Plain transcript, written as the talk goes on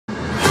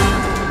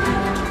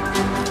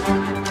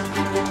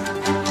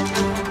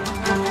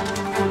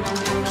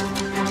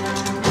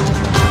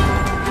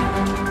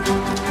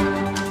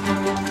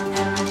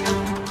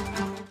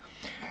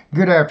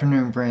Good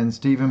afternoon, friends.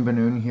 Stephen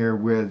Bennun here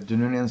with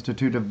Bennun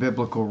Institute of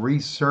Biblical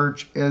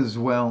Research as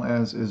well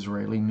as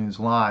Israeli News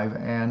Live.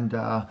 And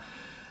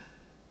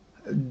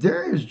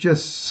there is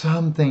just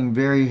something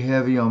very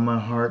heavy on my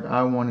heart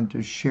I wanted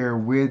to share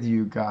with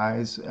you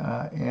guys.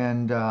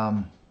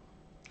 Pardon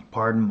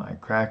my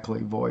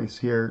crackly voice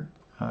here,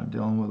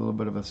 dealing with a little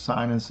bit of a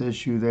sinus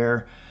issue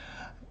there.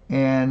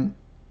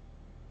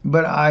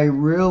 But I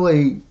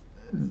really,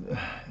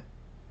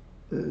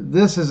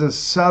 this is a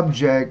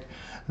subject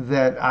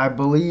that I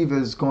believe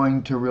is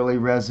going to really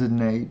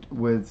resonate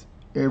with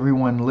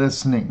everyone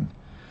listening.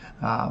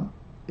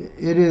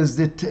 It is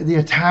the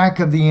attack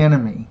of the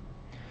enemy.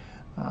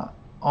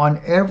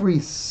 On every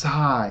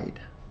side,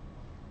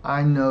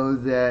 I know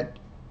that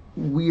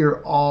we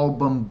are all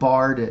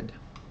bombarded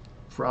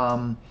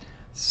from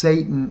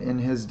Satan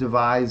and his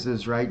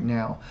devices right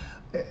now.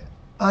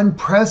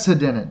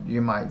 Unprecedented,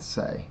 you might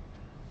say.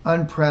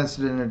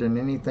 Unprecedented in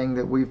anything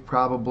that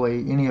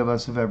any of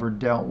us have ever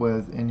dealt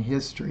with in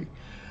history.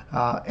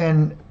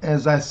 And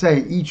as I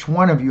say, each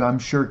one of you, I'm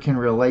sure, can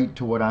relate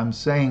to what I'm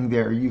saying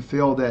there. You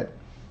feel that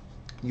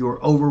you're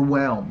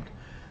overwhelmed,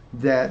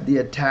 that the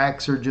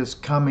attacks are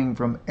just coming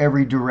from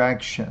every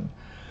direction.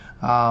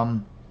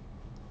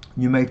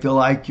 You may feel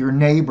like your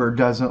neighbor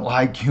doesn't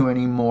like you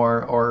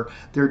anymore, or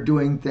they're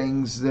doing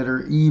things that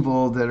are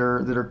evil, that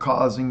are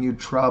causing you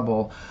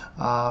trouble.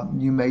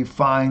 You may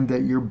find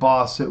that your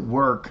boss at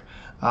work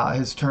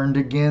has turned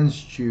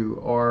against you,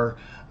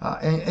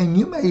 and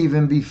you may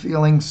even be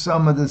feeling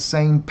some of the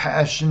same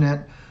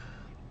passionate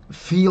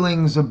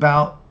feelings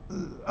about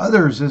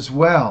others as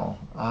well.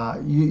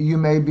 You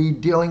may be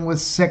dealing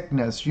with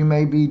sickness. You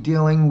may be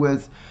dealing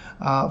with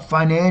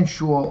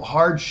financial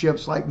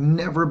hardships like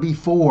never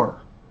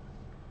before.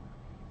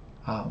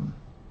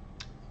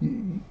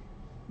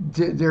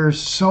 There's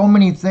so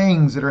many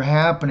things that are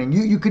happening.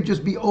 You could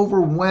just be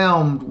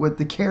overwhelmed with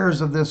the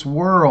cares of this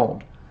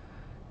world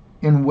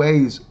in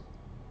ways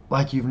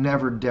like you've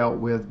never dealt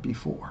with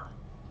before.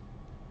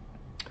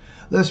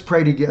 Let's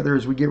pray together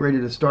as we get ready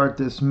to start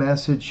this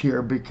message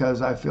here,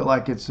 because I feel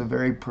like it's a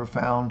very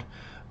profound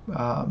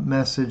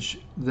message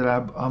that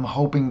I'm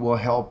hoping will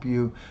help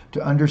you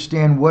to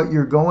understand what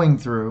you're going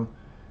through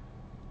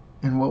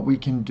and what we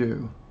can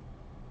do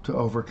to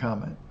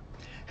overcome it.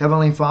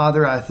 Heavenly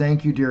Father, I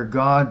thank you, dear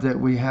God, that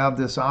we have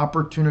this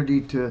opportunity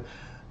to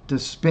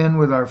spend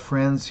with our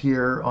friends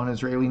here on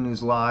Israeli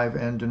News Live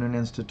and Bennun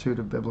Institute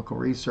of Biblical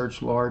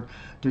Research, Lord,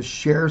 to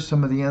share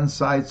some of the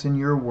insights in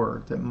your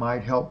word that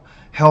might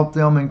help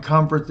them and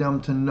comfort them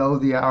to know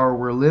the hour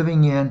we're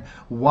living in,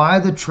 why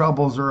the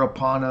troubles are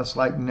upon us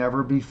like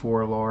never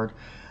before, Lord.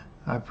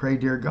 I pray,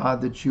 dear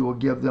God, that you will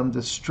give them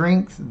the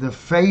strength, the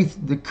faith,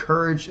 the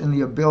courage, and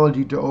the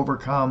ability to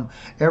overcome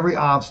every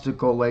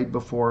obstacle laid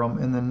before them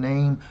in the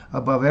name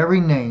above every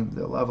name,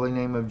 the lovely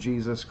name of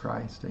Jesus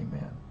Christ.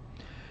 Amen.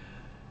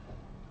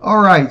 All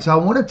right,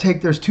 so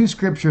there's two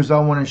scriptures I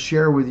want to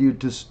share with you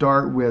to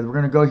start with. We're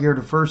going to go here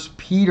to 1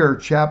 Peter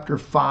chapter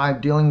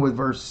 5, dealing with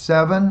verse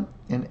 7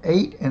 and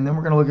 8, and then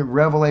we're going to look at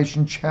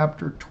Revelation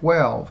chapter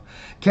 12.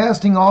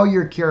 Casting all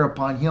your care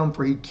upon him,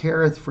 for he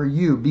careth for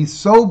you. Be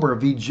sober,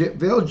 be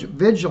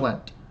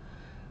vigilant,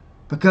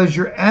 because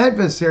your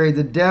adversary,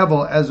 the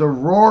devil, as a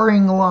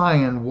roaring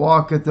lion,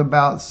 walketh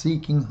about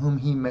seeking whom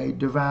he may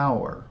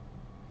devour.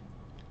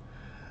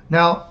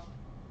 Now,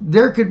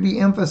 there could be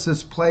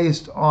emphasis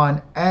placed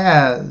on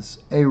as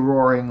a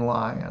roaring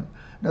lion.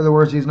 In other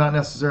words, he's not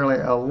necessarily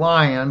a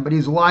lion, but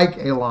he's like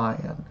a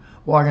lion,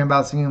 walking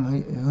about seeking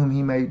whom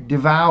he may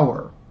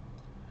devour.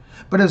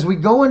 But as we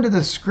go into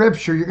the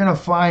scripture, you're going to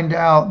find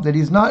out that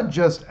he's not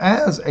just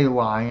as a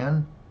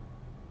lion,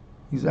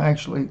 he's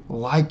actually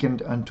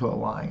likened unto a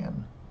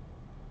lion,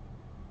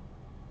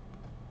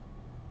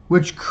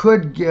 which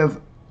could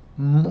give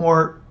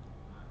more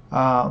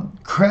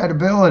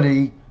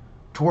credibility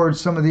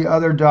towards some of the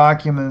other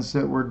documents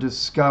that were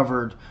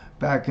discovered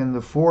back in the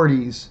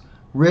 40s,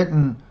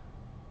 written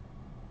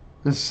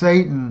that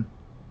Satan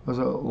was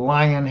a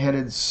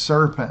lion-headed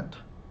serpent.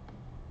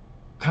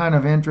 Kind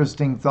of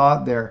interesting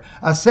thought there.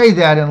 I say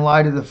that in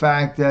light of the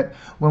fact that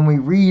when we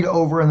read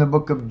over in the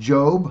book of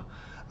Job,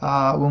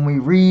 when we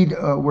read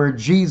where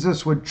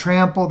Jesus would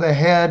trample the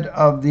head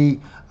of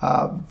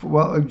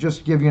I'll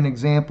just give you an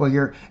example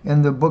here.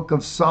 In the book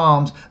of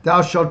Psalms,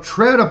 thou shalt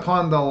tread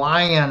upon the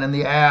lion and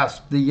the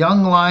asp, the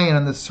young lion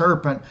and the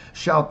serpent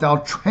shalt thou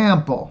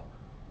trample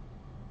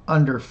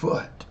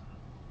underfoot.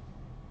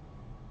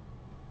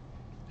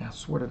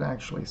 That's what it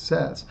actually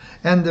says.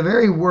 And the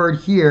very word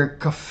here,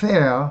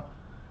 kafer,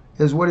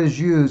 is what is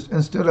used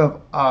instead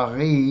of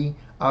ari.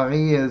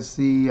 Ari is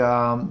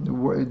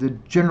the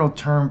general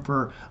term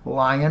for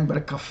lion, but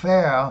a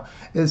kafer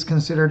is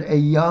considered a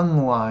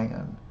young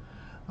lion.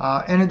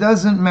 And it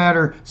doesn't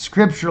matter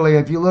scripturally.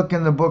 If you look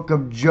in the book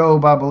of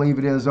Job, I believe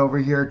it is over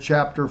here,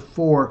 chapter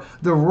 4,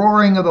 the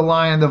roaring of the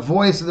lion, the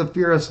voice of the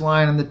fierce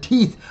lion, and the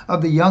teeth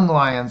of the young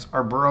lions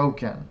are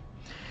broken.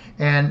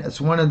 And it's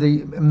one of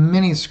the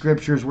many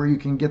scriptures where you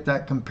can get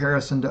that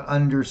comparison to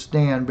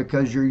understand,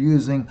 because you're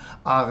using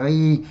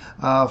Ari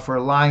for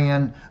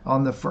lion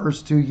on the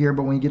first two here.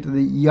 But when you get to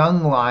the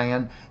young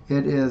lion,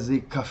 it is the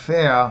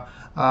Kafir.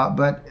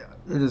 But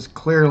it is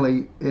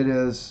clearly, it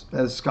is,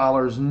 as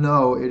scholars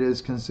know, it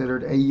is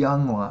considered a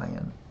young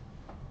lion.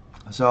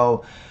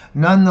 So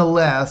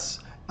nonetheless,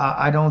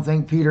 I don't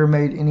think Peter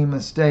made any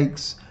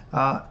mistakes.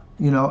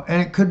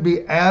 And it could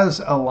be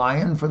as a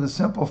lion, for the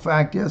simple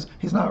fact is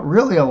he's not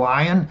really a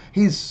lion.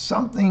 He's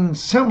something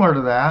similar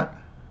to that.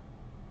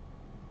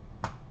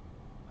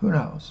 Who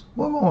knows?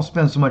 We won't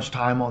spend so much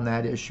time on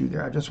that issue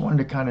there. I just wanted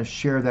to kind of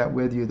share that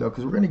with you, though,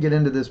 because we're going to get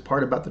into this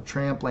part about the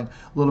trampling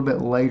a little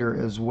bit later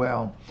as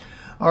well.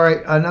 All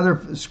right,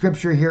 another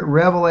scripture here,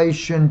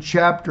 Revelation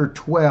chapter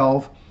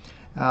 12.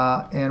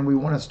 And we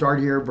want to start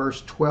here,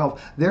 verse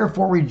 12.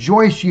 Therefore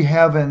rejoice, ye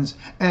heavens,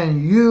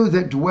 and you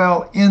that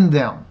dwell in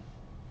them.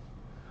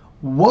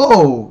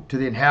 Woe to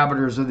the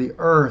inhabitants of the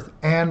earth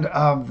and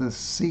of the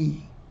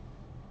sea.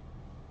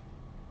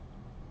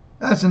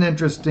 That's an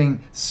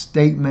interesting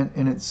statement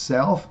in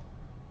itself.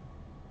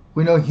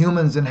 We know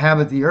humans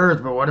inhabit the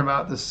earth, but what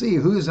about the sea?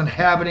 Who's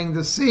inhabiting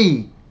the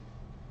sea?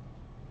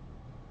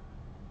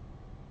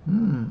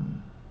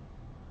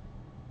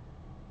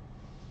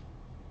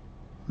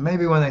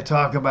 Maybe when they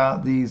talk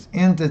about these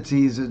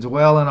entities that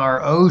dwell in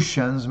our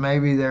oceans,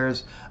 maybe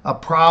there's a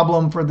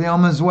problem for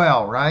them as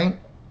well, right?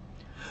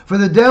 For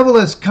the devil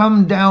is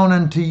come down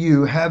unto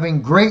you,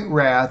 having great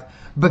wrath,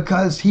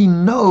 because he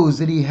knows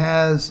that he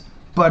has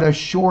but a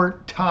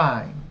short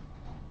time.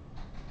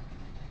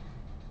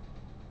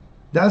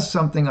 That's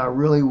something I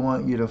really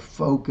want you to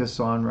focus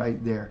on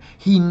right there.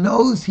 He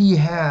knows he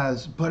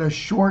has but a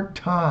short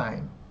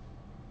time.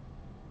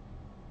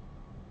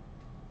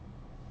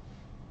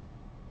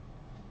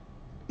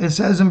 It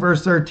says in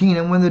verse 13,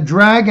 and when the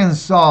dragon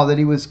saw that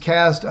he was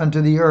cast unto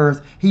the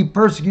earth, he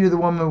persecuted the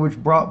woman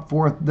which brought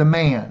forth the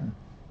man.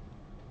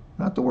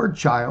 Not the word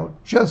child,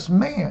 just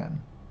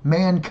man,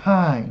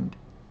 mankind.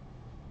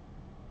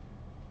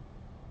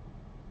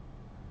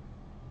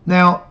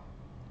 Now,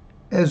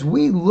 as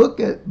we look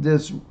at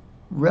this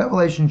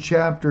Revelation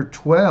chapter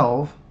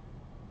 12,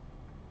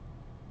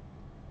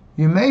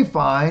 you may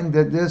find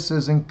that this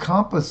is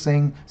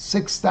encompassing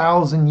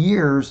 6,000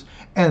 years,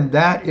 and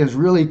that is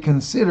really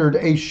considered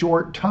a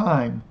short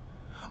time.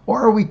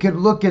 Or we could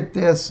look at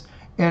this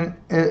in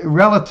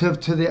relative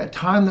to the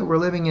time that we're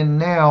living in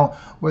now,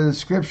 where the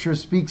scripture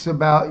speaks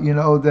about,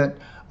 that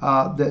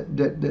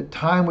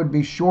time would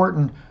be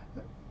shortened,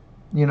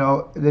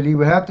 that he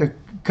would have to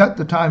cut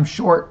the time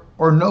short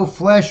or no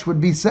flesh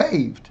would be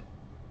saved.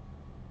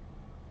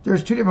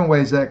 There's two different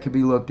ways that could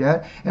be looked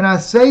at. And I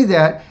say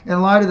that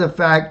in light of the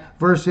fact,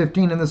 verse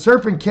 15, and the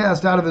serpent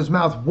cast out of his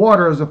mouth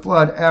water as a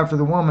flood after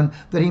the woman,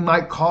 that he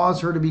might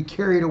cause her to be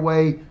carried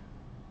away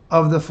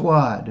of the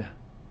flood.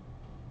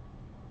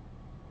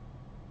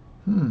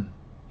 And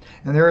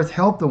the earth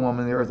helped the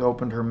woman. The earth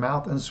opened her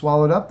mouth and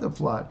swallowed up the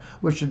flood,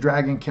 which the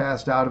dragon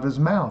cast out of his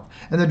mouth.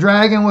 And the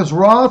dragon was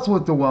wroth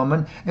with the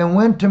woman and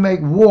went to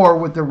make war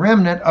with the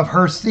remnant of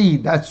her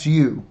seed. That's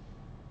you.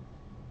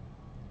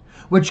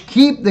 Which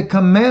keep the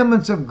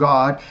commandments of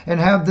God and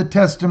have the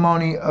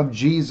testimony of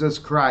Jesus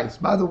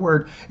Christ. By the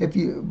way, if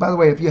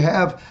you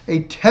have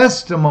a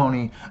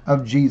testimony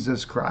of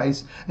Jesus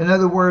Christ, in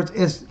other words,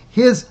 it's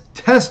his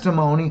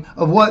testimony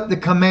of what the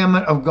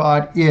commandment of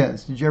God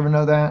is. Did you ever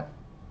know that?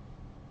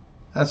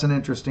 That's an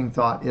interesting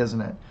thought,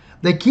 isn't it?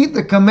 They keep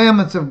the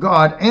commandments of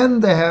God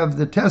and they have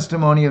the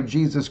testimony of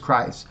Jesus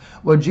Christ.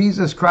 Well,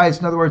 Jesus Christ,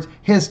 in other words,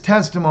 his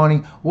testimony,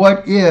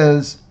 what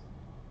is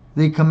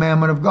the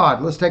commandment of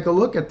God? Let's take a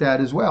look at that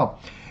as well.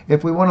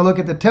 If we want to look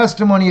at the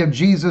testimony of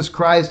Jesus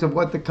Christ of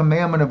what the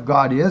commandment of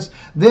God is,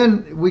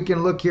 then we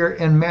can look here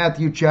in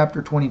Matthew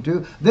chapter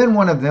 22. Then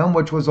one of them,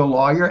 which was a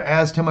lawyer,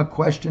 asked him a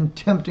question,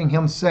 tempting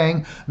him,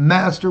 saying,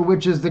 Master,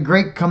 which is the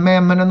great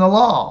commandment in the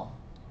law?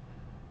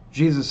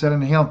 Jesus said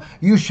unto him,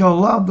 You shall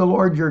love the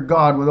Lord your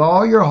God with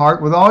all your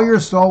heart, with all your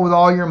soul, with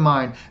all your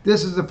mind.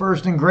 This is the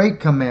first and great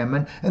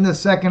commandment, and the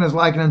second is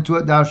likened unto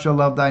it, Thou shalt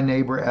love thy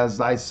neighbor as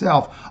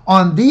thyself.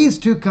 On these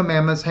two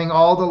commandments hang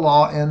all the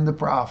law and the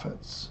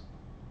prophets.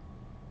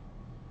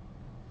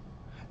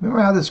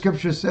 Remember how the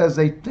scripture says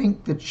they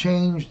think to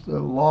change the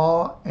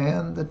law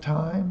and the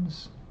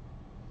times?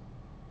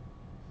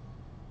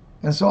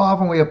 And so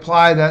often we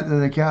apply that to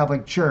the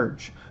Catholic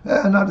Church.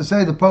 Not to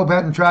say the Pope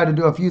hadn't tried to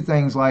do a few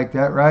things like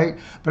that, right?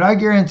 But I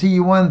guarantee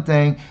you one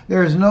thing,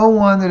 there is no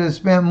one that has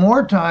spent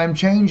more time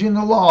changing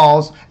the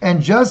laws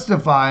and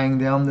justifying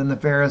them than the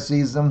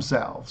Pharisees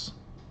themselves.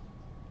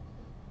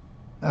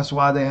 That's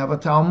why they have a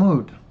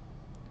Talmud.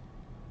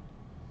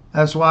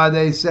 That's why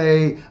they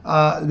say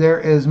there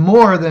is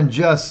more than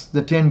just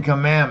the Ten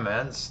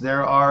Commandments.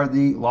 There are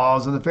the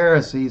laws of the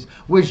Pharisees,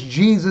 which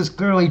Jesus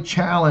clearly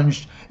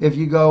challenged. If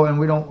you go,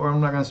 and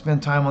I'm not going to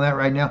spend time on that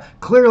right now,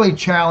 clearly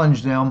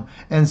challenged them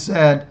and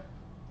said,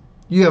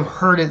 you have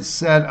heard it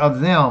said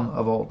of them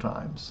of old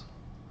times.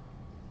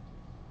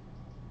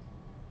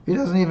 He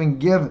doesn't even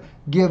give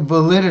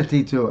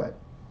validity to it.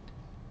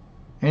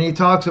 And he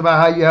talks about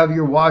how you have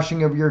your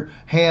washing of your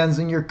hands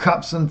and your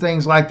cups and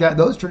things like that.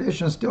 Those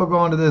traditions still go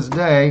on to this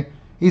day.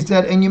 He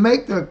said, and you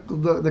make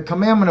the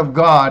commandment of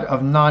God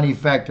of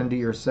non-effect unto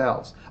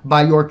yourselves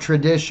by your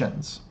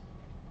traditions.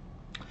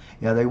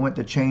 Yeah, they went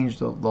to change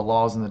the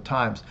laws and the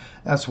times.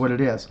 That's what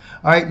it is.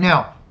 All right,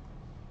 now,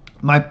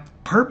 my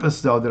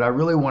purpose, though, that I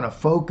really want to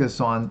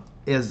focus on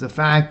is the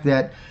fact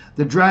that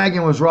the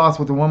dragon was wroth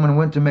with the woman and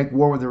went to make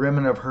war with the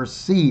remnant of her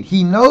seed.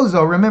 He knows,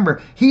 though,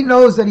 remember, he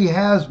knows that he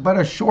has but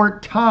a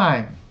short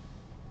time.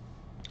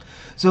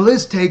 So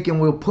let's take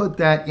and we'll put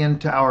that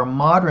into our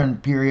modern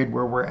period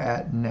where we're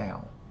at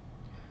now.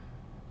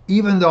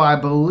 Even though I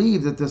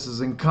believe that this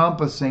is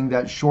encompassing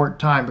that short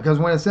time. Because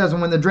when it says,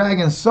 and when the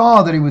dragon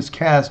saw that he was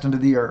cast into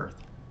the earth.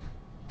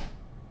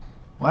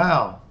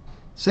 Wow.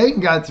 Satan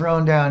got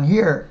thrown down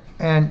here.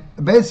 And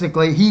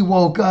basically he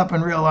woke up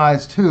and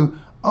realized too,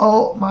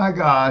 oh my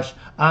gosh,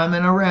 I'm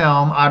in a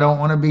realm I don't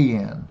want to be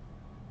in.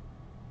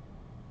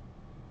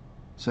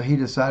 So he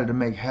decided to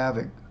make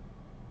havoc.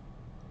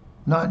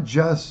 Not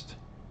just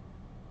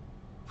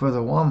for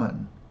the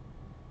woman,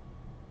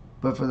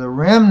 but for the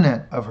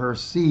remnant of her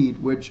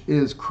seed, which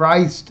is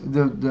Christ,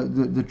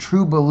 the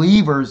true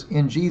believers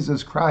in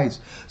Jesus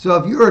Christ. So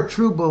if you're a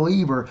true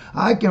believer,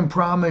 I can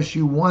promise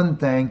you one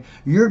thing,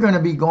 you're going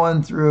to be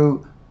going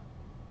through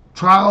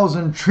trials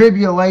and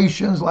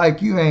tribulations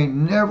like you ain't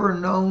never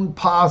known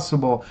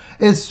possible,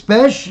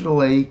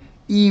 especially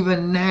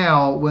even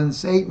now when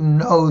Satan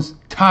knows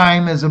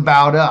time is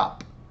about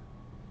up.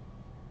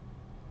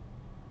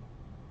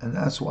 And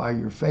that's why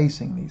you're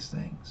facing these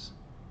things.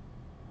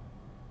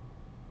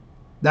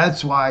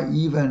 That's why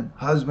even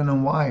husband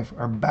and wife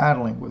are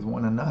battling with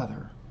one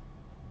another.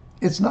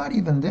 It's not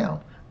even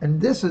them.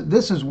 And this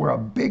is where a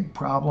big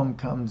problem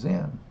comes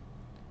in.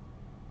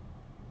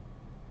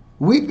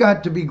 We've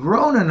got to be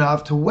grown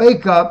enough to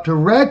wake up, to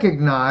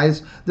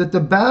recognize that the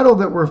battle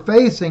that we're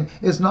facing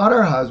is not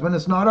our husband,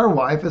 it's not our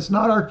wife, it's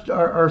not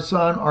our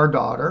son, our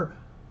daughter.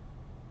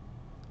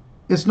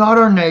 It's not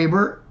our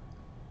neighbor.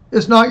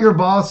 It's not your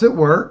boss at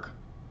work.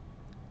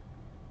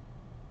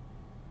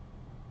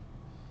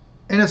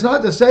 And it's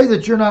not to say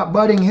that you're not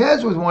butting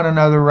heads with one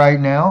another right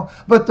now,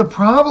 but the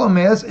problem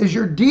is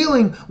you're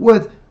dealing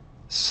with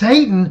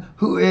Satan,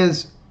 who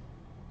is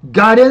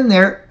got in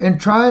there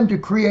and trying to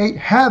create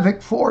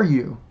havoc for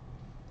you.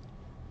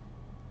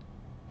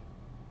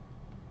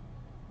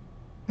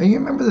 And you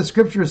remember the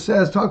scripture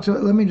says, talks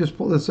about, let me just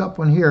pull this up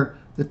one here,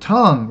 the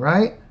tongue,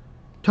 right?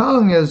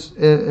 Tongue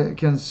it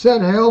can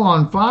set hell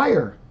on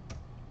fire.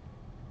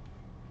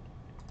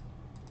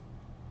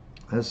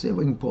 Let's see if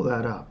we can pull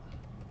that up.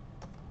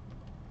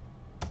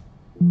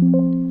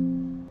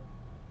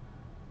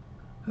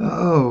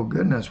 Oh,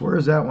 goodness, where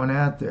is that one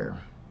at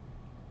there?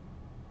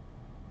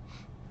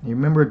 You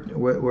remember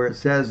where it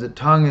says the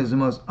tongue is the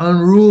most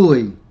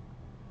unruly.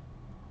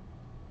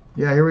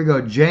 Yeah, here we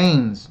go.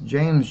 James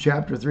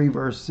chapter 3,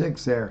 verse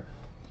 6 there.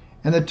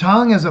 And the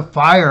tongue is a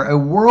fire, a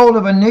world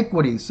of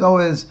iniquity. So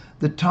is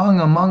the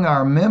tongue among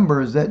our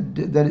members, that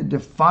it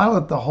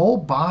defileth the whole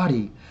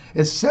body.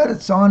 It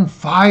sets on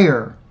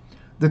fire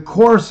the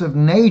course of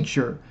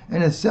nature,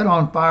 and is set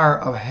on fire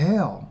of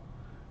hell.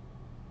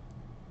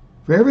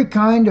 For every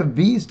kind of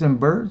beast and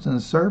birds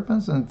and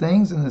serpents and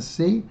things in the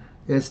sea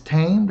is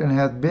tamed and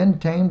hath been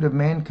tamed of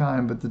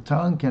mankind, but the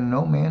tongue can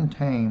no man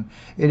tame.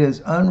 It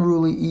is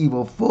unruly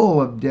evil, full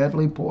of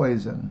deadly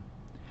poison.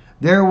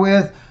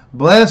 Therewith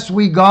bless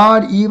we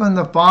God, even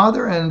the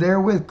Father, and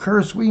therewith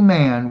curse we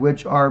man,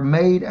 which are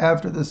made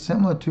after the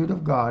similitude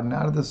of God. And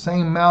out of the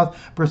same mouth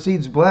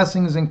proceeds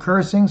blessings and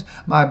cursings.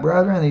 My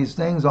brethren, these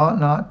things ought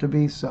not to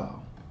be so.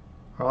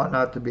 Or ought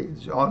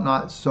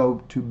not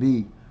so to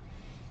be.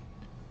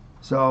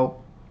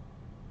 So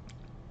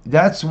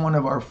that's one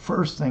of our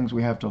first things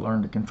we have to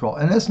learn to control.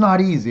 And it's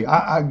not easy.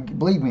 I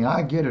believe me,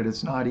 I get it.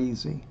 It's not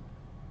easy.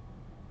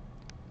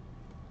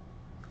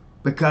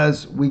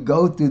 Because we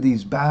go through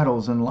these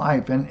battles in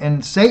life.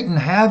 And Satan,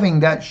 having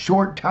that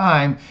short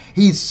time,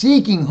 he's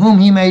seeking whom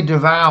he may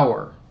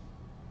devour.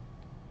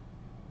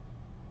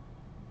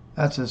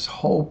 That's his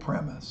whole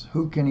premise.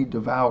 Who can he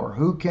devour?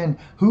 Who can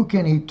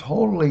he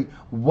totally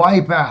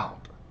wipe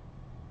out?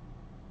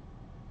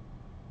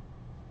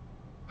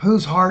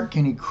 Whose heart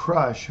can he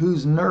crush?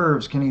 Whose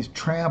nerves can he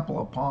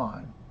trample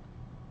upon?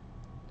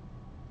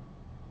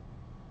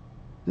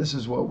 This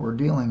is what we're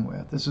dealing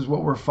with. This is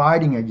what we're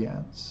fighting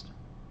against.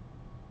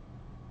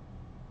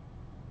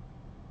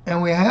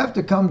 And we have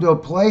to come to a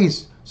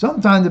place,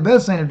 sometimes the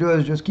best thing to do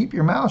is just keep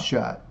your mouth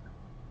shut.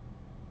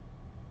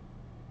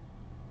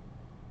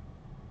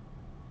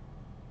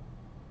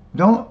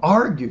 Don't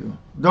argue.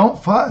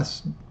 Don't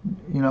fuss.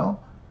 You know,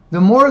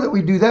 the more that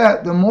we do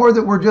that, the more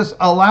that we're just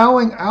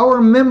allowing our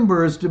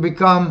members to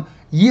become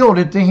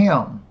yielded to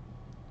him.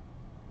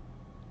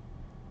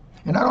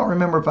 And I don't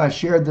remember if I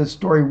shared this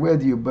story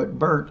with you, but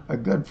Bert, a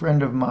good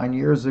friend of mine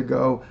years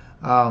ago,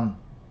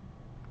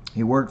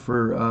 he worked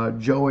for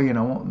Joey, and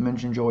I won't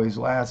mention Joey's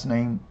last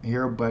name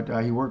here, but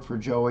he worked for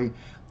Joey.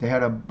 They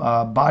had a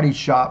body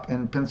shop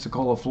in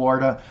Pensacola,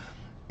 Florida.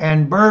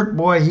 And Bert,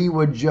 boy, he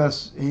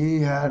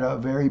had a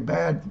very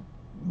bad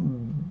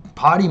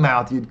potty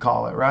mouth, you'd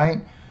call it,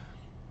 right?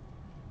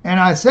 And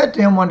I said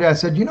to him one day, I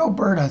said,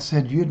 Bert, I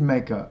said, you'd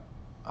make an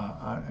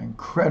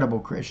incredible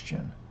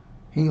Christian.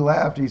 He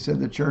laughed. He said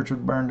the church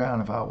would burn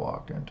down if I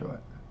walked into it.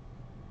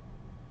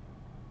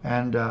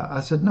 And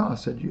I said, no, I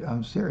said,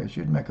 I'm serious.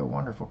 You'd make a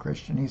wonderful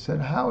Christian. He said,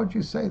 how would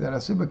you say that? I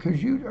said,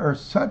 because you are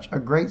such a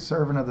great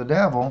servant of the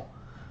devil,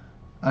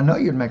 I know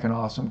you'd make an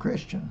awesome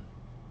Christian.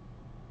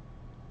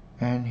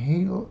 And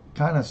he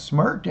kind of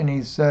smirked and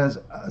he says,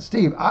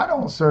 Steve, I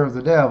don't serve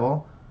the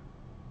devil.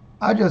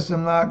 I just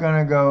am not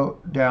going to go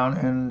down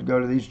and go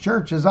to these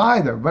churches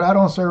either. But I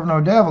don't serve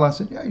no devil. I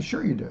said, yeah,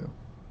 sure you do.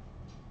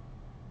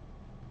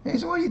 He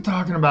said, what are you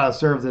talking about,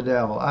 serve the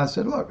devil? I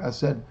said, look, I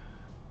said,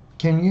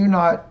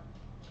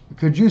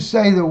 could you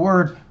say the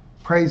word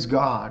praise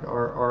God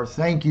or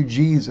thank you,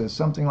 Jesus,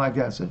 something like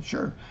that? I said,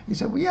 sure. He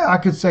said, well, yeah, I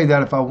could say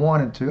that if I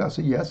wanted to. I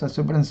said, yes. I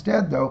said, but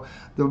instead, though,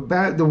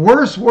 the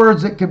worst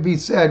words that could be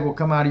said will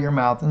come out of your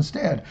mouth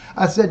instead.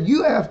 I said,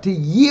 you have to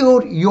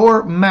yield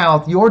your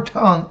mouth, your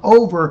tongue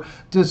over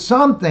to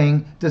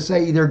something to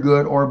say either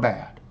good or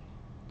bad.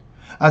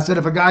 I said,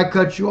 if a guy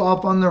cuts you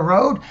off on the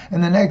road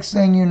and the next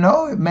thing you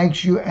know, it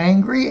makes you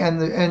angry.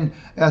 And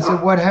I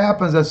said, what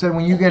happens? I said,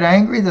 when you get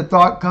angry, the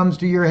thought comes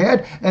to your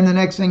head. And the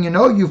next thing you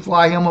know, you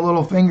fly him a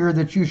little finger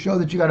that you show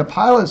that you got a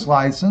pilot's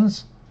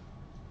license.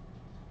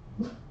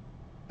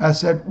 I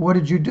said, what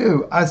did you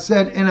do? I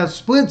said, in a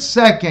split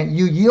second,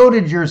 you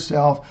yielded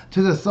yourself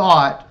to the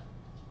thought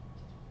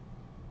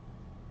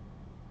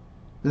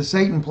that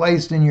Satan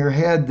placed in your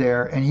head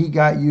there, and he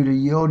got you to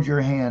yield your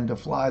hand to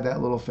fly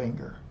that little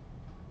finger.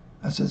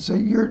 I said, so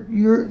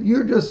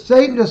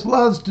Satan just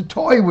loves to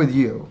toy with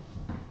you.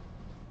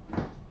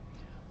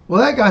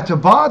 Well, that got to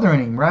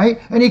bothering him,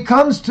 right? And he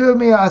comes to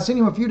me, I seen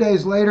him a few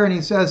days later, and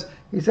he says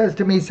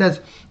to me,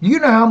 you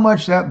know how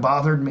much that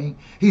bothered me?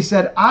 He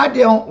said,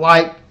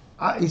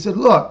 he said,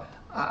 look,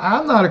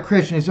 I'm not a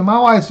Christian. He said, my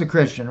wife's a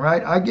Christian,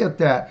 right? I get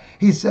that.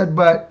 He said,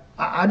 but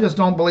I just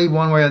don't believe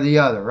one way or the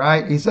other,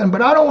 right? He said,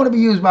 but I don't want to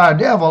be used by a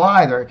devil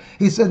either.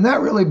 He said, and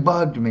that really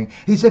bugged me.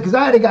 He said, because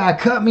I had a guy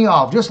cut me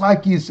off, just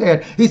like you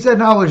said. He said,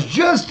 and I was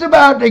just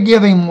about to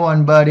give him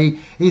one,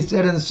 buddy. He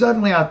said, and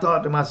suddenly I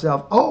thought to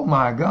myself, oh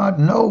my God,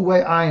 no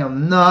way, I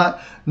am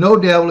not. No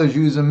devil is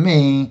using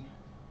me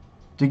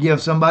to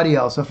give somebody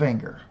else a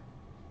finger.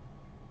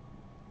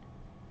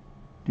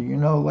 Do you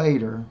know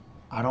later,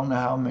 I don't know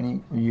how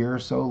many, a year or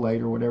so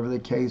later, whatever the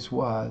case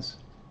was,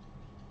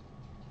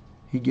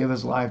 he gave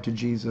his life to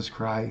Jesus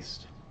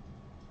Christ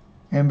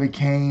and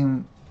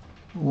became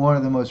one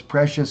of the most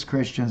precious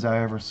Christians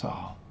I ever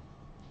saw.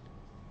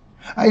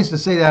 I used to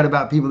say that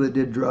about people that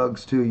did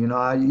drugs too.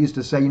 I used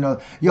to say,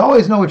 you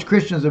always know which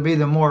Christians will be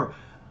the more,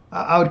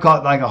 I would call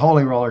it like a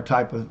holy roller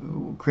type of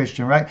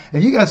Christian, right?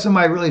 If you got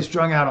somebody really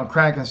strung out on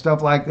crack and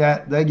stuff like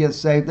that, they get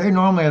saved. They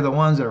normally are the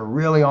ones that are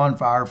really on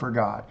fire for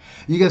God.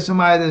 You get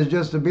somebody that's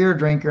just a beer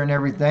drinker and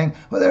everything,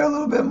 well, they're a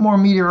little bit more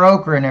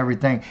mediocre and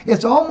everything.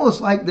 It's almost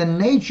like the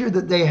nature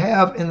that they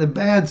have in the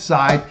bad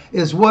side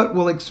is what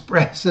will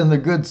express in the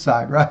good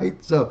side,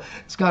 right? So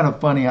it's kind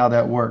of funny how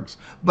that works.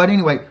 But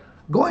anyway,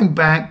 going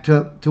back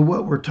to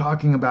what we're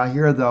talking about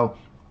here, though,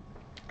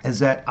 is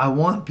that I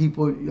want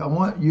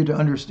you to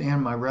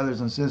understand, my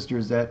brothers and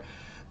sisters, that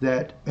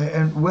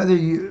and whether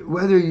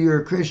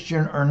you're a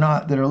Christian or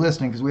not that are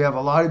listening, because we have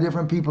a lot of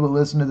different people that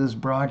listen to this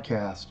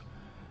broadcast,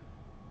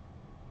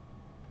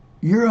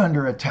 you're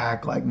under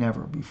attack like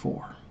never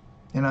before.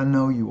 And I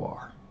know you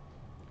are,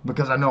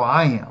 because I know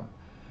I am.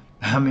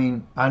 I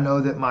mean, I know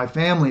that my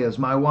family is,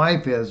 my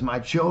wife is, my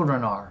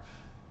children are.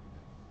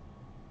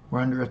 We're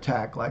under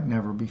attack like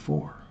never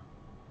before.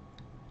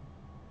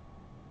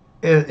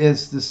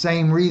 It's the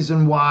same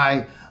reason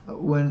why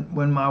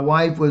when my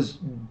wife was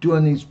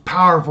doing these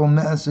powerful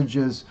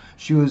messages,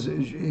 she was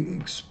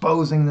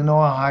exposing the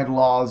Noahide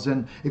laws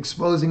and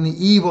exposing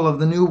the evil of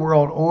the New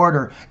World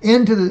Order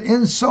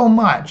in so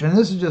much. And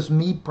this is just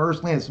me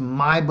personally. It's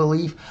my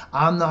belief.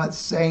 I'm not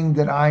saying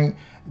that I'm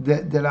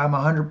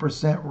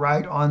 100%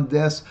 right on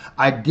this.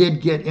 I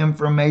did get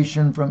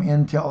information from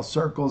intel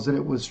circles that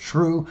it was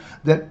true,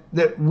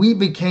 that we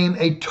became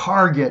a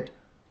target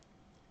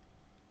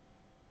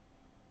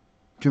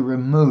to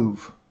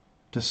remove,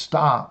 to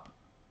stop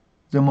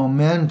the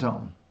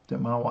momentum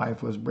that my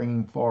wife was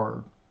bringing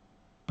forward,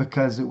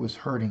 because it was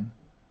hurting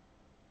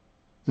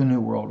the New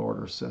World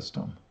Order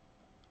system.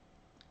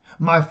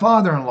 My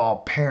father-in-law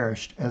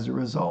perished as a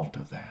result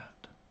of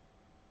that.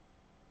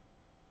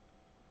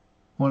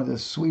 One of the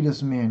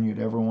sweetest men you'd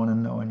ever want to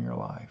know in your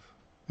life.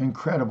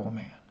 Incredible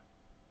man.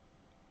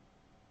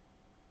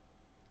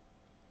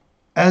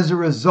 As a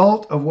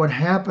result of what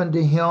happened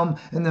to him,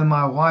 and then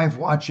my wife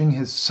watching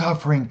his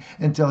suffering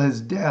until his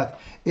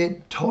death,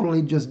 it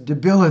totally just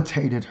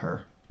debilitated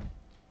her.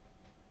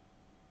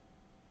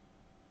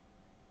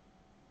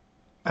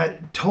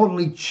 It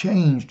totally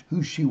changed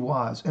who she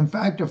was. In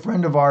fact, a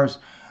friend of ours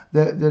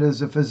that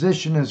is a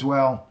physician as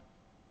well,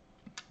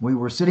 we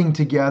were sitting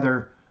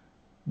together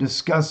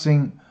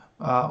discussing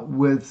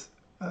with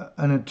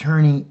an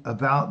attorney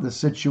about the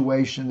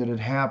situation that had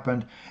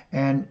happened,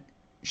 and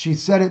she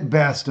said it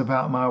best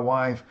about my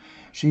wife.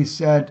 She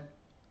said,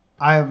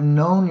 I have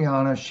known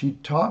Yana. She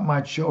taught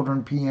my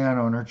children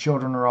piano, and her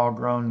children are all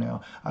grown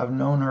now. I've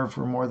known her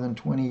for more than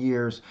 20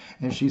 years.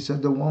 And she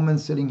said, the woman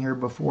sitting here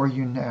before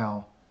you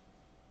now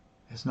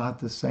is not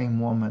the same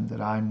woman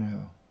that I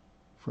knew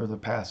for the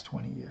past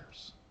 20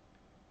 years.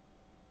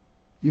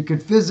 You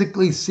could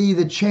physically see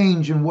the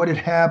change in what had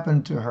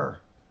happened to her.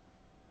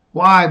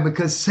 Why?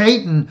 Because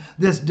Satan,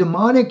 this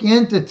demonic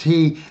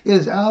entity,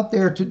 is out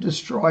there to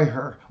destroy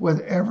her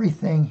with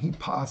everything he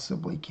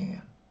possibly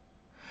can.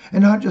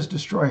 And not just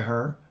destroy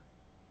her,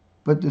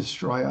 but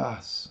destroy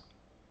us.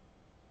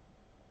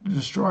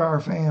 Destroy our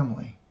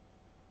family.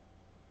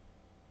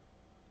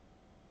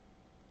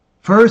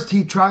 First,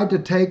 he tried to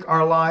take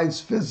our lives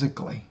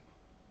physically,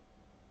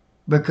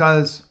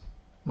 because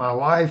my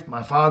wife,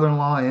 my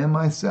father-in-law, and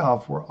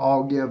myself were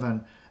all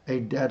given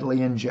a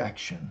deadly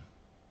injection.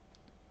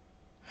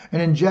 An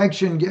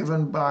injection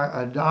given by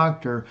a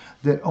doctor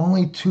that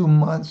only 2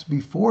 months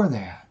before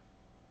that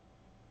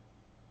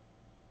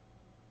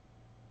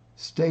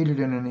stated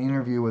in an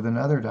interview with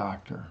another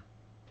doctor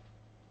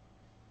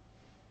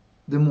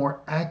the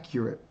more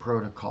accurate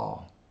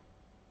protocol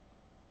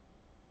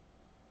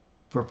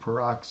for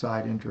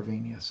peroxide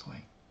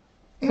intravenously.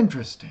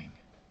 Interesting.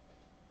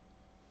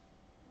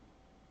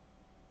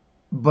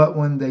 But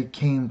when they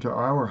came to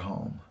our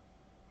home,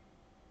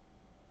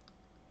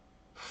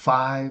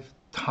 5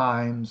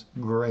 times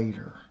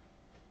greater.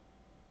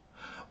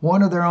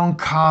 One of their own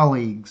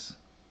colleagues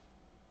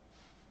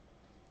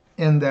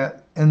in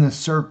the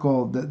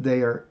circle that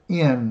they are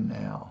in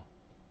now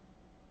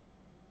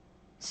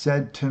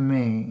said to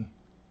me,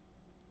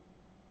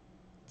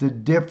 the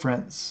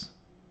difference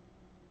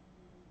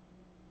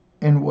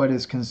in what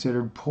is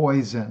considered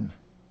poison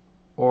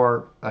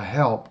or a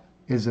help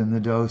is in the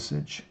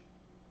dosage.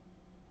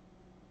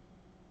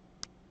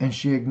 And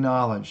she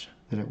acknowledged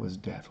that it was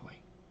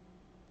deadly.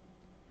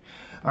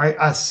 All right,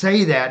 I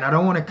say that, and I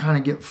don't want to kind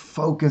of get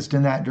focused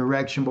in that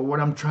direction, but what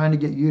I'm trying to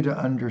get you to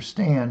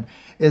understand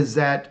is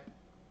that,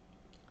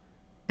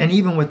 and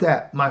even with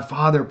that, my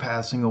father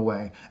passing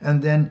away,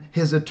 and then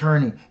his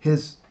attorney,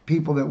 his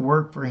people that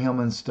work for him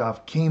and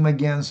stuff, came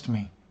against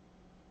me.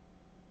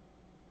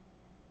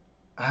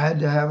 I had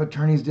to have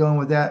attorneys dealing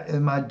with that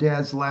in my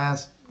dad's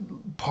last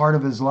part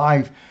of his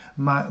life.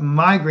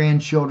 My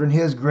grandchildren,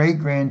 his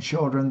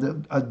great-grandchildren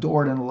that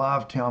adored and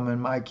loved him,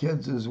 and my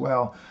kids as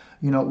well.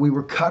 You know, we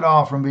were cut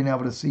off from being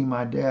able to see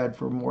my dad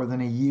for more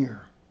than a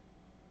year.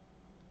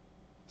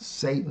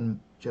 Satan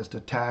just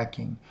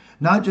attacking.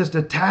 Not just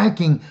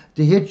attacking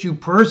to hit you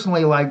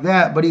personally like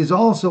that, but he's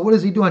also, what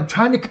is he doing?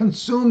 Trying to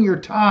consume your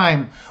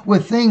time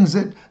with things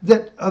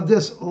that of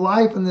this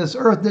life and this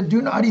earth that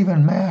do not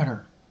even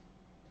matter.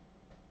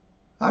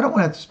 I don't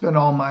want to spend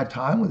all my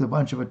time with a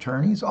bunch of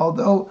attorneys,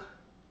 although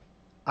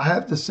I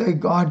have to say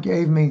God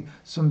gave me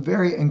some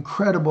very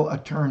incredible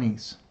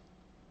attorneys.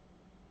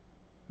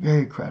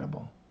 Very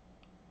credible.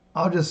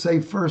 I'll just say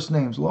first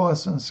names,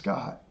 Lois and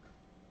Scott.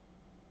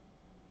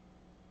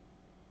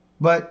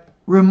 But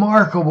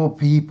remarkable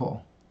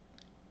people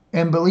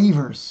and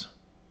believers.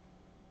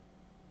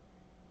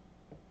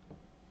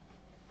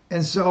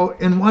 And so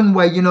in one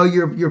way, you know,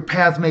 your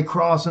path may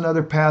cross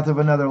another path of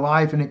another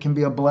life, and it can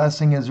be a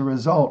blessing as a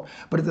result.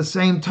 But at the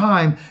same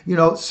time, you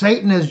know,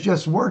 Satan is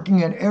just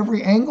working at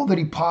every angle that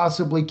he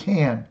possibly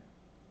can.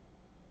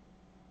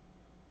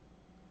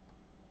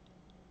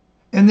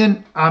 And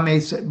then I may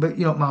say, but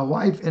you know, my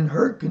wife in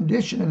her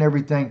condition and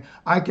everything,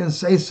 I can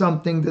say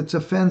something that's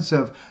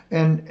offensive,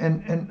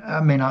 and I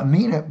may not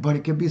mean it, but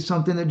it could be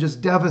something that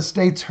just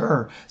devastates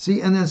her. See,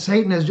 and then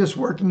Satan is just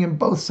working in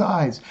both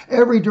sides,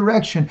 every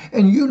direction.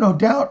 And you, no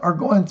doubt, are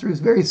going through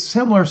very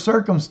similar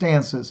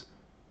circumstances.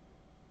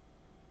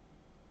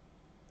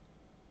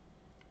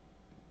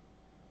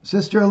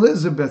 Sister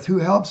Elizabeth, who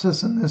helps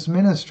us in this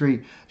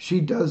ministry,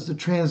 she does the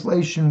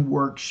translation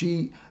work.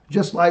 She,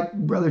 just like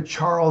Brother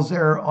Charles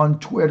there on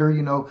Twitter,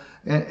 you know,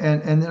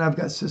 and then I've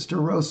got Sister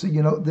Rosa,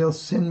 you know, they'll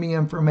send me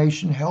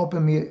information,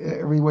 helping me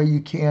every way you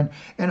can.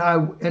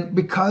 And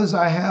because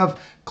I have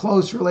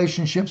close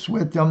relationships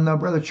with them, now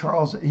Brother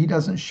Charles, he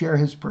doesn't share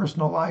his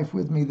personal life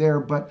with me there,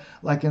 but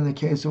like in the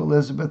case of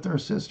Elizabeth or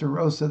Sister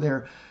Rosa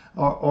there,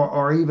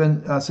 or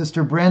even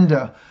Sister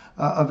Brenda,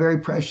 a very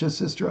precious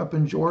sister up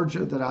in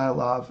Georgia that I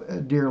love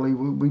dearly,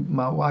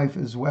 my wife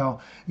as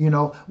well. You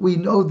know, we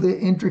know the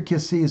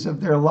intricacies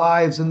of their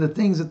lives and the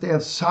things that they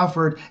have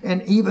suffered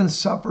and even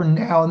suffer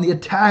now, and the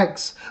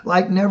attacks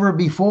like never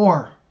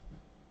before.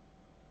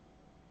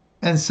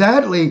 And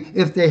sadly,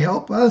 if they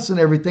help us and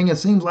everything, it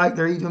seems like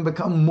they're even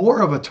become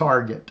more of a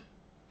target.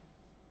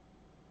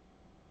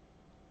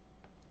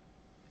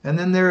 And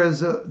then there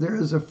is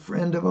a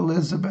friend of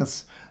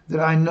Elizabeth's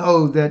that I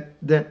know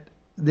that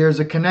there's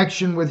a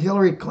connection with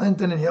Hillary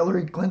Clinton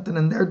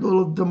and their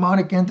little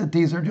demonic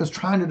entities are just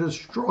trying to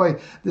destroy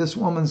this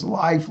woman's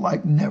life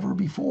like never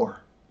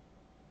before.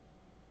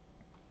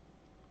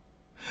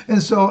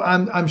 And so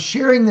I'm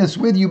sharing this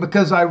with you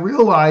because I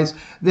realize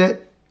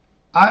that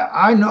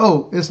I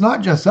know it's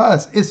not just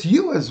us, it's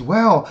you as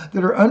well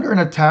that are under an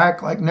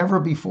attack like never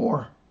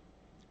before.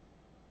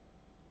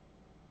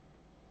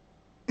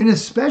 And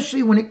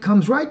especially when it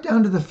comes right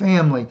down to the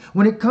family,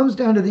 when it comes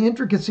down to the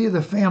intricacy of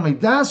the family,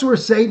 that's where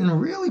Satan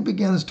really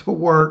begins to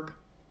work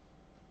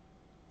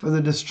for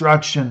the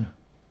destruction.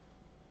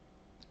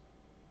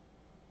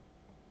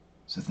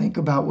 So think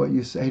about what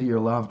you say to your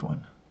loved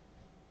one.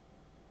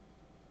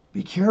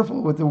 Be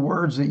careful with the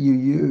words that you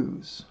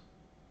use.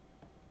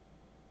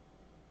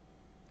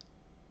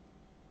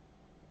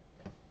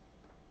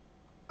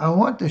 I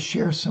want to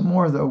share some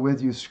more, though,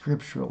 with you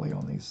scripturally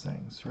on these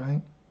things,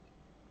 right?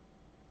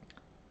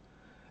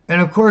 And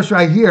of course,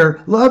 right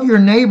here, love your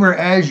neighbor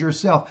as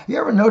yourself. You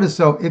ever notice,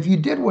 though, if you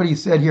did what he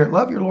said here,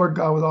 love your Lord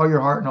God with all your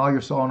heart and all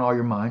your soul and all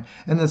your mind,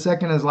 and the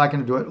second is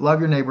likened to it, love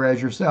your neighbor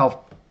as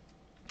yourself.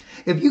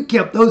 If you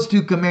kept those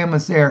two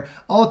commandments there,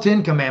 all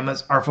 10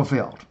 commandments are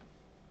fulfilled.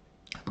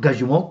 Because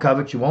you won't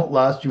covet, you won't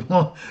lust, you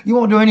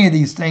won't do any of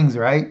these things,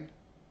 right?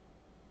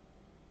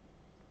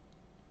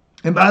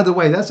 And by the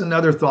way, that's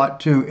another thought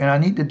too, and I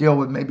need to deal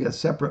with maybe a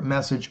separate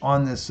message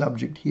on this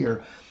subject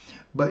here.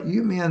 But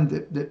you men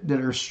that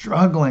are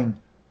struggling,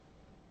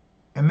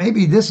 and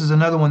maybe this is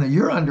another one that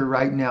you're under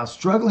right now,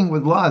 struggling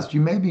with lust. You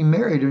may be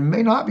married or you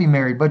may not be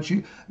married, but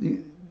you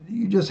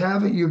just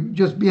haven't, you're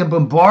just being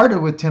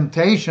bombarded with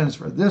temptations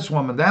for this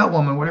woman, that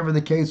woman, whatever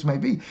the case may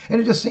be. And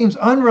it just seems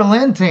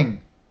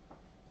unrelenting.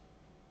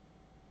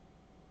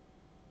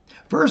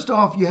 First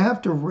off, you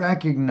have to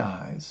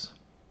recognize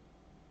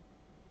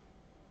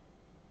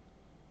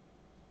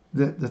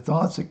that the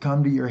thoughts that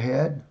come to your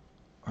head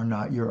are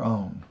not your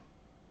own.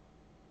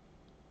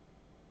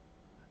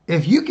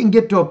 If you can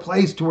get to a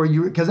place to where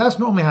because that's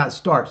normally how it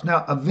starts.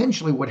 Now,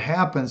 eventually what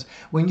happens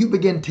when you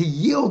begin to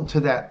yield to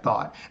that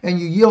thought and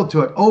you yield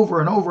to it over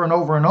and over and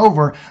over and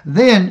over,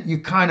 then you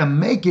kind of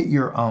make it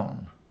your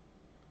own.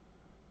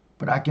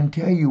 But I can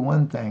tell you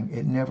one thing,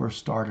 it never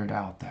started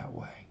out that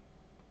way.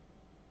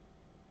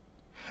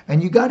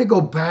 And you got to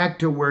go back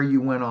to where you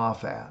went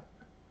off at.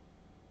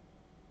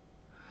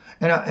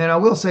 And I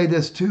will say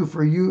this too,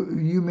 for you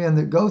men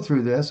that go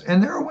through this,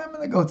 and there are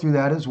women that go through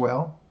that as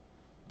well.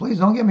 Please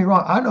don't get me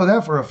wrong. I know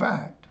that for a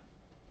fact.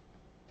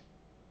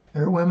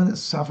 There are women that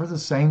suffer the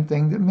same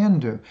thing that men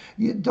do.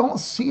 You don't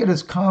see it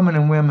as common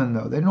in women,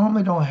 though. They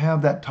normally don't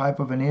have that type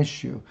of an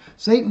issue.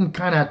 Satan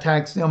kind of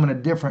attacks them in a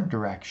different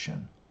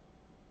direction.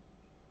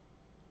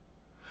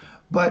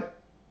 But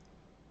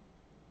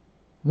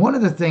one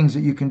of the things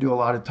that you can do a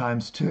lot of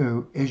times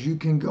too is you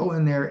can go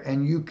in there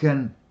and you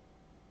can,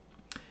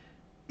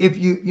 if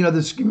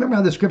remember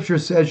how the scripture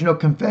says,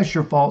 confess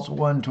your faults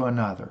one to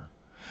another.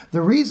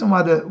 The reason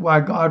why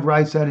God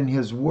writes that in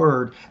his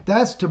word,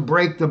 that's to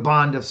break the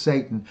bond of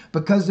Satan.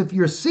 Because if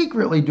you're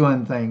secretly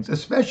doing things,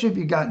 especially if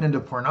you've gotten into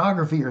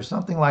pornography or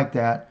something like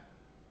that,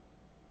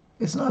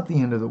 it's not the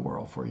end of the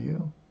world for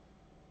you.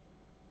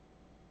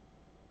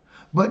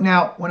 But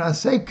now, when I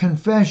say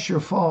confess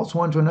your faults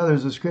one to another,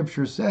 as the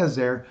scripture says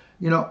there,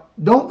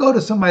 don't go to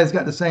somebody that's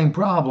got the same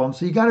problem.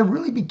 So you got to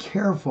really be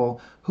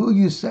careful who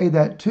you say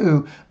that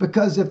to,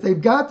 because if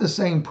they've got the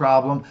same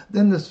problem,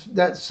 then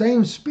that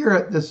same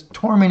spirit that's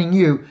tormenting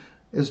you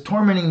is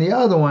tormenting the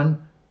other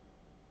one,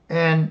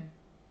 and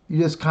you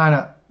just kind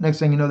of, next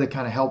thing you know, they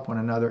kind of help one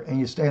another, and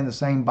you stay in the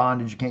same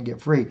bondage. You can't get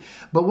free.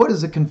 But what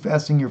does the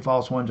confessing your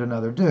faults one to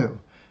another do?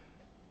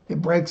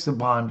 It breaks the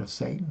bond of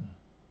Satan.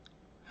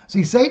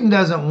 See, Satan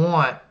doesn't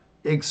want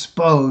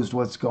exposed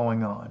what's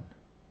going on.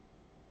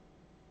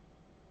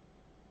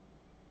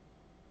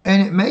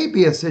 And it may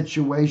be a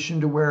situation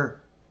to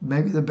where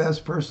maybe the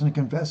best person to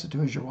confess it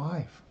to is your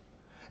wife,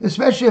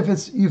 especially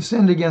if you've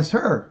sinned against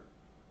her.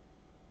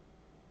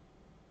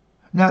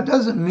 Now, it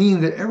doesn't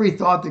mean that every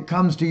thought that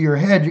comes to your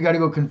head, you got to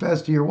go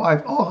confess to your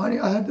wife. Oh, honey,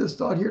 I had this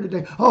thought here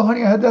today. Oh,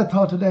 honey, I had that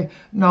thought today.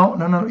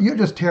 No. You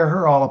just tear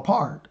her all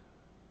apart.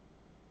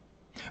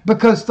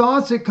 Because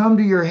thoughts that come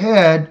to your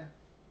head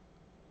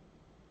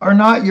are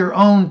not your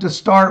own to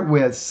start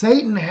with.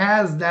 Satan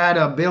has that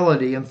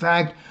ability. In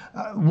fact,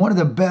 one of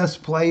the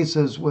best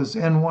places was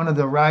in one of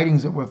the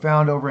writings that were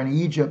found over in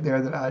Egypt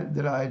there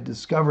that I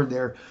discovered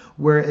there,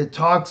 where it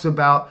talks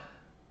about,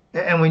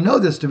 and we know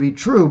this to be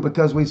true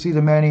because we see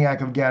the maniac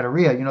of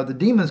Gadara. The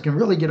demons can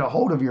really get a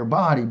hold of your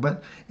body.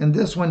 But in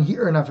this one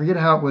here, and I forget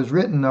how it was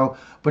written though,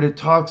 but it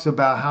talks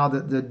about how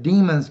the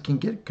demons can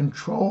get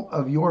control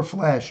of your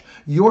flesh,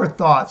 your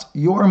thoughts,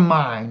 your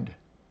mind,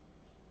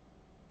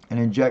 and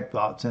inject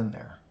thoughts in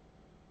there.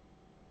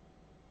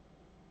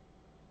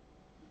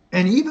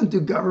 And even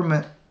through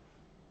government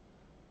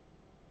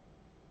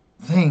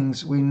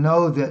things, we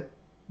know that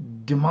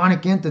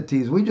demonic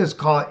entities, we just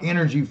call it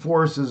energy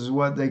forces, is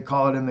what they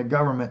call it in the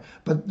government.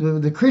 But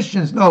the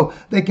Christians know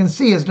they can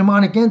see as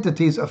demonic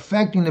entities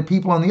affecting the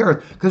people on the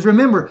earth. Because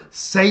remember,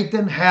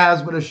 Satan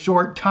has but a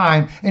short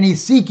time, and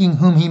he's seeking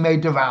whom he may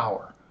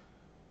devour.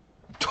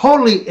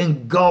 Totally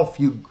engulf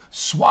you,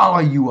 swallow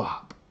you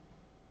up.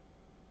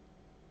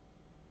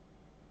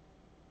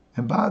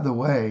 And by the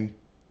way,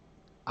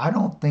 I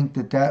don't think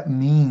that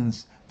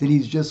means that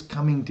he's just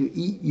coming to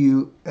eat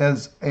you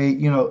as a,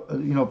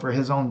 for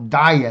his own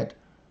diet.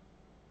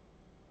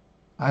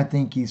 I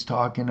think he's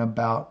talking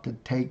about to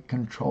take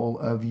control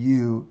of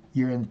you.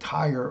 Your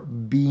entire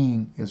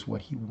being is what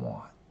he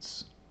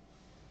wants.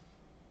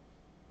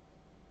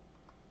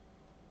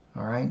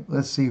 All right,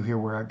 let's see here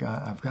where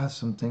I've got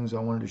some things I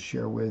wanted to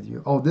share with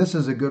you. Oh, this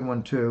is a good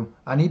one too.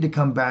 I need to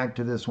come back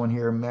to this one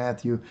here in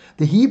Matthew.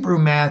 The Hebrew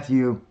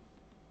Matthew,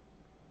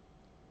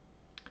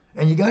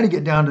 and you got to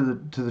get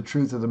down to the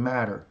truth of the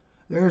matter.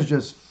 There's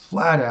just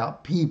flat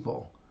out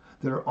people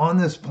that are on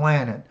this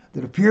planet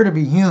that appear to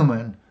be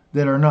human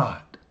that are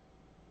not.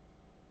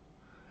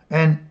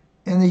 And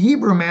in the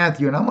Hebrew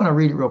Matthew, and I'm going to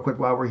read it real quick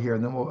while we're here,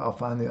 and then I'll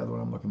find the other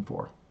one I'm looking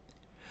for.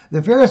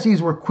 The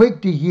Pharisees were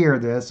quick to hear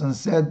this and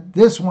said,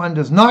 "This one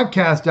does not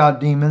cast out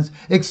demons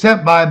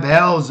except by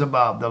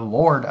Beelzebub, the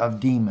Lord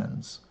of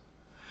demons."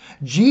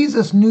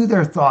 Jesus knew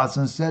their thoughts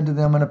and said to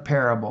them in a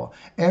parable,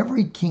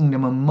 "Every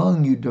kingdom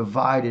among you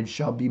divided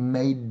shall be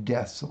made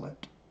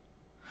desolate.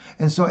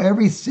 And so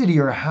every city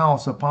or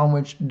house upon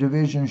which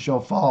division shall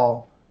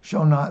fall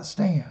shall not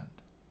stand.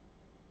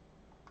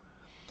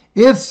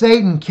 If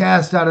Satan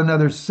cast out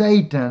another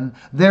Satan,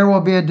 there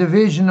will be a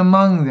division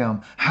among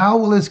them. How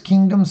will his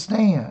kingdom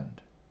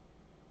stand?"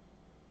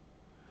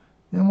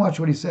 Then watch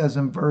what he says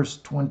in verse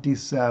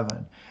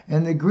 27.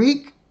 In the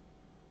Greek,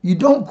 you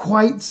don't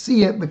quite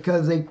see it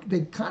because they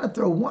kind of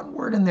throw one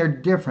word in there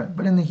different.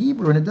 But in the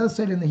Hebrew, and it does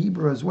say it in the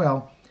Hebrew as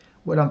well,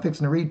 what I'm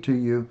fixing to read to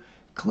you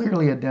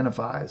clearly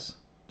identifies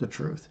the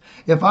truth.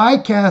 If I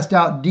cast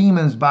out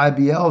demons by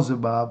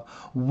Beelzebub,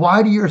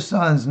 why do your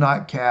sons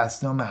not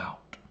cast them out?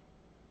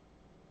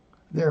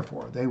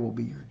 Therefore, they will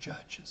be your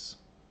judges.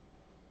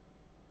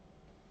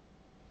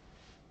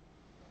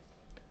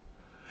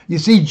 You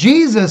see,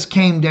 Jesus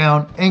came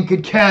down and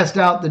could cast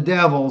out the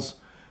devils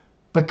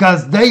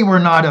because they were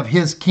not of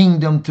his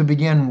kingdom to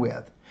begin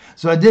with.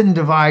 So it didn't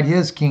divide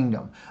his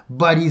kingdom.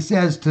 But he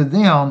says to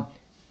them,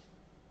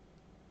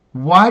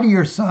 why do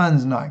your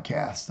sons not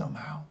cast them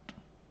out?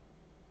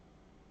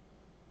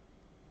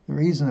 The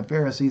reason the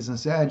Pharisees and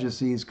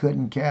Sadducees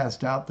couldn't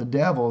cast out the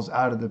devils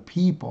out of the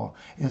people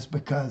is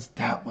because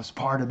that was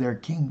part of their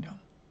kingdom.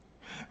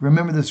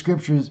 Remember the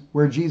scriptures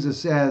where Jesus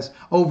says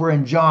over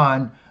in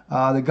John,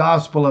 the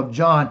Gospel of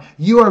John,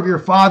 "You are of your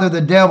father the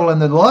devil, and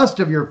the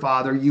lust of your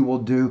father you will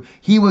do.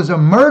 He was a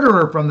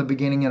murderer from the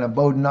beginning and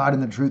abode not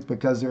in the truth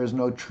because there is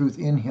no truth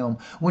in him.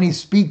 When he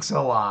speaks a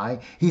lie,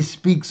 he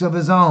speaks of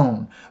his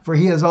own, for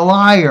he is a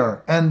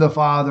liar and the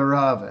father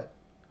of it.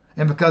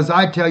 And because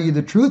I tell you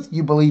the truth,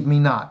 you believe me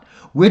not.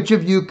 Which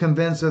of you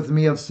convinceth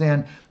me of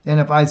sin?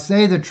 And if I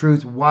say the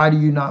truth, why do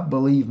you not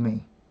believe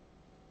me?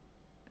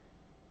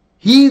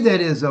 He that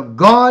is of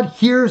God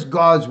hears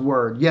God's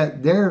word,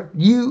 yet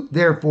you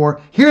therefore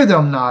hear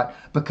them not,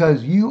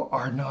 because you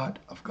are not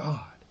of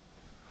God."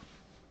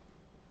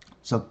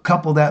 So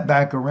couple that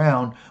back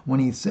around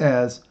when he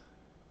says,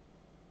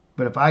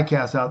 "But if I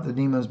cast out the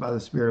demons by the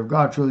Spirit of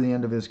God, truly the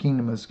end of his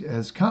kingdom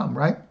has come,"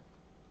 right?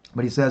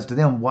 But he says to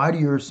them, why do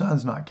your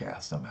sons not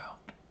cast them out?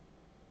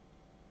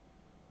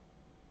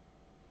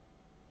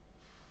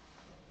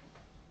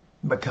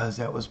 Because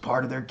that was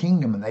part of their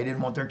kingdom, and they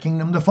didn't want their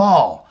kingdom to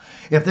fall.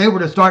 If they were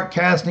to start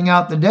casting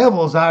out the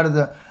devils out of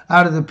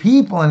the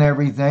people and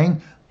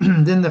everything,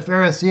 then the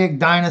Pharisaic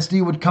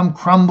dynasty would come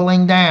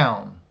crumbling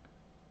down.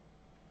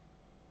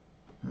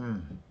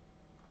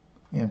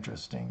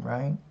 Interesting,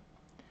 right?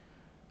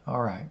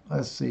 All right,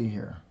 let's see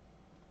here.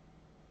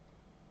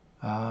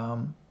 I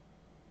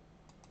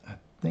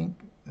think...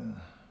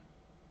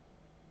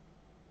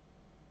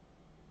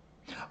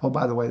 oh,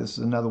 by the way, this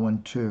is another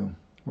one too,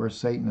 where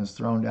Satan is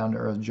thrown down to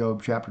earth.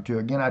 Job chapter 2.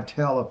 Again,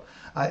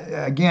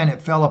 again,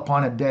 it fell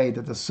upon a day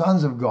that the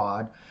sons of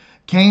God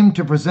came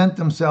to present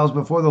themselves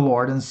before the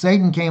Lord, and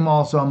Satan came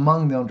also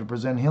among them to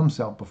present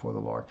himself before the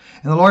Lord.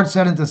 And the Lord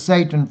said unto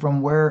Satan,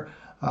 "From where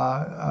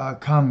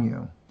come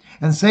you?"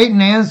 And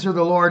Satan answered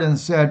the Lord and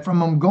said,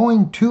 "From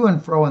going to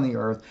and fro in the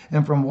earth,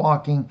 and from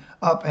walking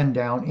up and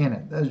down in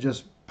it." That's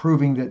just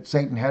proving that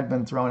Satan had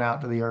been thrown out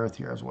to the earth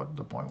here, is what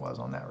the point was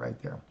on that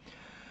right there.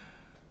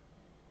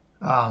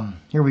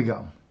 Here we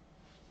go.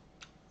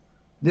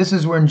 This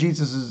is when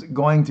Jesus is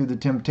going through the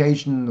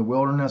temptation in the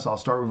wilderness. I'll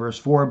start with verse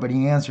 4. "But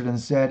he answered and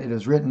said, It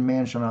is written,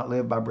 man shall not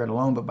live by bread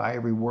alone, but by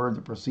every word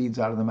that proceeds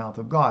out of the mouth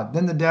of God.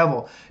 Then the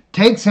devil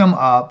takes him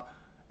up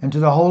into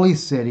the holy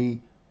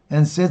city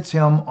and sits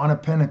him on a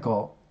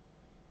pinnacle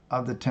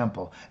of the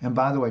temple." And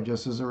by the way,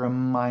 just as a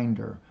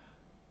reminder,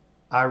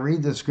 I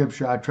read the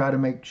scripture, I try to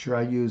make sure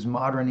I use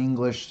modern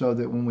English so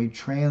that when we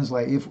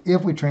translate,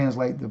 if we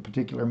translate the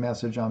particular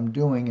message I'm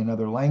doing in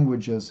other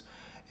languages,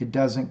 it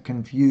doesn't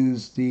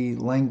confuse the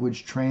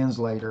language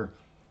translator.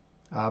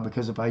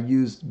 Because if I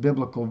use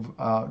biblical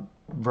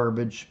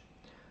verbiage,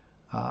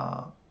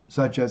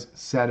 such as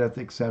setteth,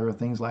 etc.,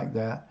 things like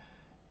that,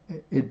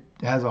 it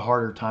has a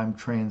harder time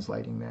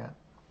translating that.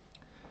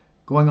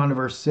 Going on to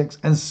verse 6,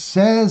 "And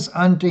says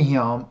unto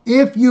him,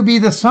 If you be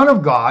the Son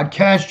of God,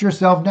 cast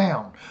yourself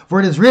down. For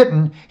it is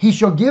written, He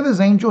shall give his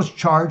angels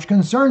charge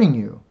concerning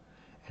you,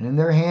 and in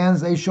their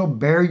hands they shall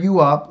bear you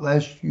up,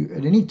 lest you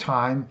at any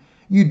time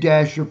you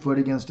dash your foot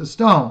against a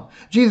stone.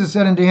 Jesus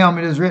said unto him,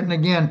 it is written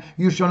again,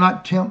 you shall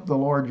not tempt the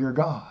Lord your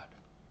God.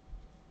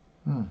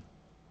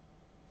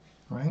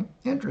 Right?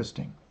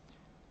 Interesting.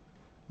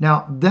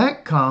 Now,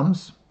 that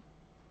comes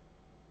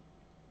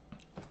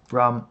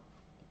from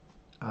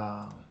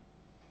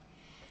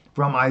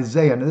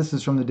Isaiah. Now, this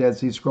is from the Dead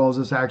Sea Scrolls.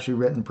 It's actually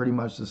written pretty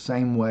much the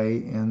same way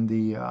in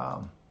the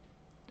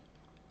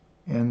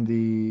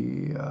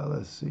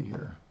let's see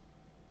here.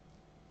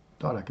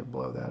 Thought I could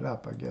blow that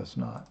up. I guess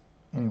not.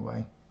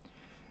 Anyway,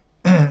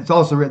 it's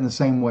also written the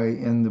same way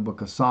in the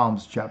book of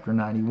Psalms, chapter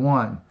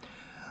 91.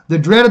 The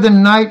dread of the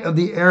night of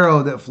the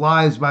arrow that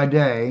flies by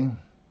day,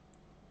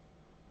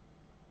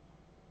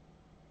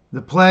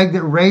 the plague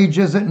that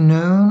rages at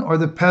noon, or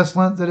the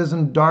pestilence that is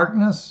in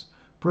darkness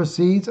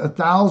proceeds.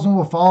 1,000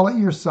 will fall at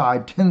your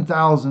side,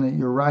 10,000 at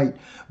your right,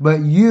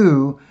 but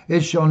you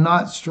it shall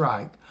not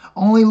strike.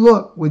 Only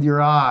look with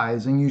your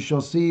eyes, and you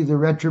shall see the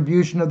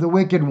retribution of the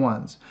wicked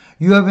ones.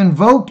 You have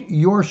invoked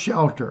your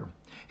shelter,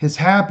 his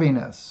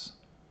happiness.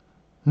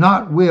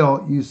 Not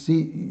will you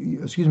see,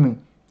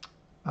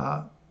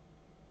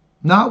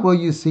 not will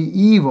you see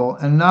evil,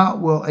 and not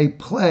will a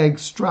plague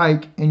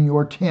strike in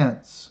your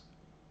tents.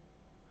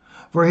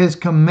 For his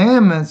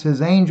commandments,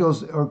 his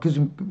angels,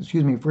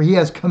 for he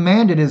has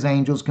commanded his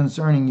angels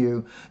concerning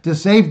you to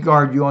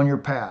safeguard you on your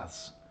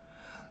paths.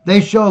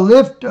 They shall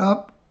lift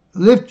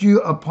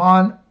you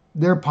upon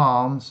their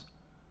palms,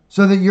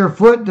 so that your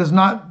foot does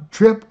not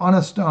trip on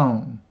a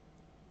stone.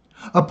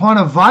 Upon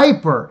a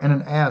viper and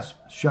an asp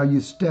shall you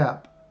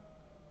step,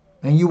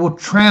 and you will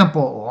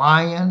trample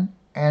lion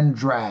and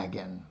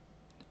dragon.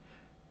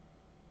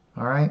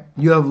 All right.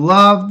 You have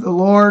loved the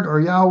Lord, or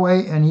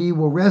Yahweh, and he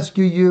will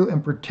rescue you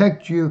and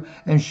protect you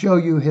and show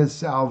you his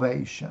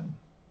salvation.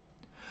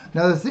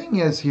 Now, the thing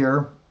is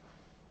here,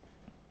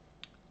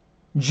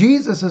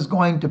 Jesus is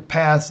going to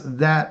pass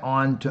that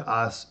on to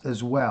us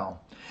as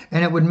well.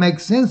 And it would make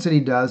sense that he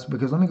does,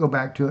 because let me go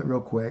back to it real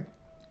quick.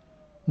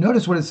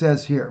 Notice what it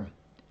says here.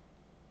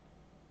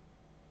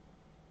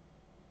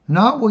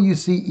 Not will you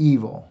see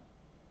evil,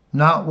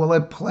 not will a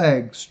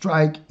plague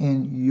strike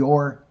in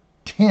your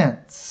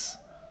tents.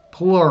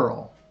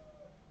 Plural.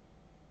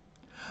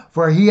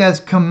 For he has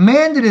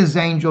commanded his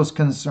angels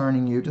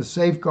concerning you to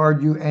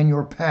safeguard you and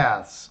your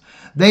paths.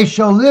 They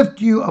shall lift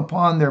you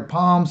upon their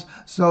palms,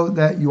 so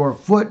that your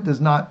foot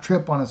does not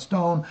trip on a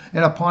stone,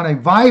 and upon a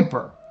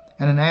viper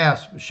and an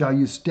asp shall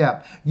you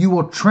step. You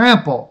will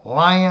trample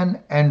lion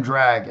and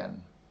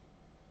dragon.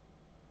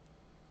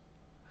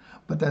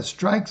 But that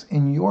strikes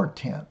in your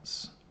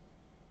tents.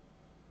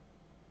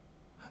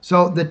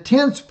 So the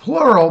tents,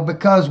 plural,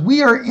 because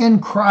we are in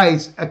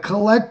Christ, a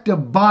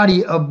collective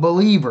body of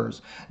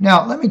believers.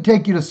 Now, let me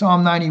take you to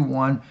Psalm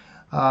 91,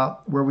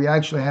 where we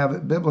actually have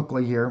it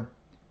biblically here.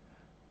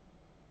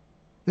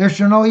 There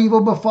shall no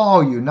evil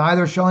befall you,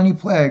 neither shall any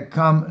plague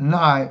come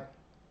nigh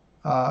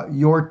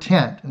your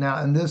tent.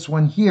 Now, in this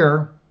one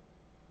here,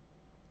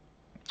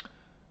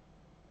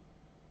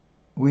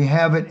 we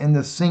have it in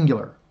the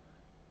singular.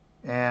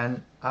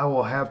 And I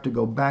will have to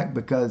go back,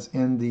 because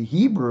in the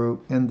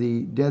Hebrew, in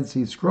the Dead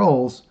Sea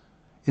Scrolls,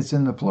 it's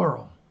in the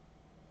plural.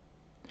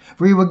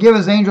 For he will give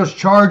his angels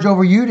charge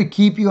over you to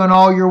keep you in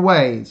all your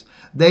ways.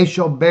 They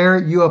shall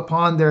bear you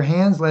upon their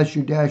hands, lest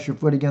you dash your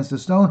foot against a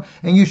stone.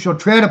 And you shall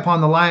tread upon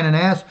the lion and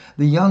asp,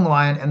 the young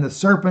lion, and the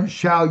serpent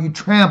shall you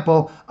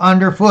trample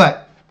underfoot.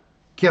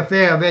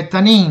 Kefer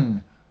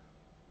vetanin,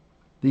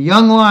 the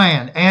young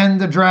lion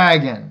and the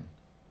dragon.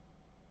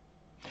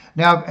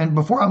 Now, and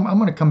before, I'm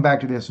going to come back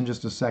to this in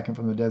just a second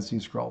from the Dead Sea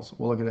Scrolls.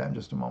 We'll look at that in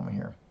just a moment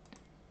here.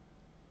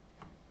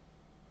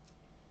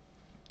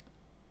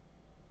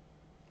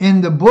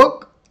 In the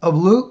book of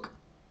Luke,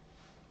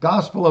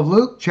 Gospel of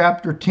Luke,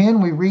 chapter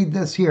 10, we read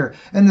this here.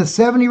 And the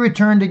 70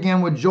 returned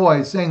again with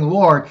joy, saying,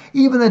 Lord,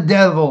 even the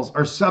devils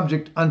are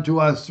subject unto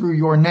us through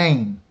your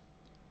name.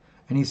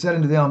 And he said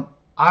unto them,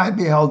 I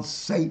beheld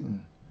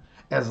Satan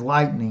as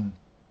lightning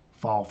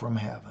fall from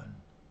heaven.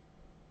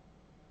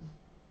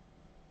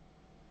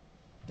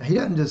 He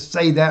doesn't just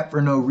say that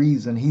for no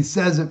reason. He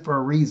says it for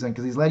a reason,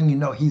 because he's letting you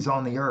know he's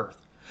on the earth.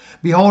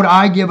 Behold,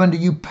 I give unto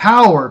you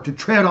power to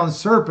tread on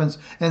serpents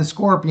and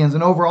scorpions,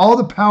 and over all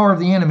the power of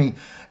the enemy,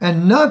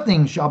 and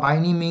nothing shall by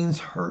any means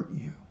hurt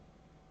you.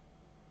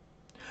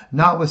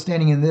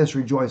 Notwithstanding in this,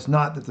 rejoice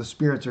not that the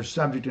spirits are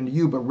subject unto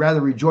you, but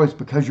rather rejoice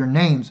because your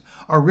names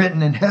are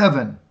written in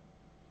heaven.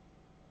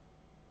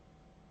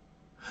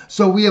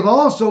 So we have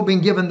also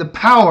been given the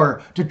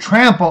power to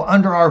trample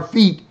under our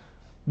feet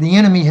the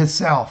enemy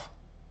himself.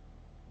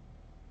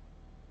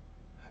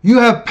 You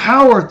have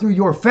power through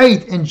your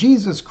faith in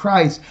Jesus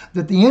Christ,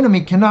 that the enemy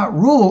cannot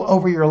rule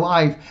over your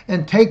life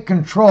and take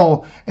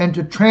control and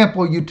to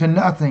trample you to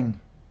nothing.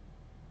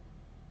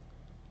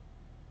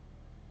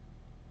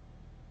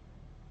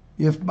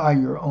 If by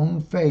your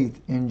own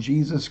faith in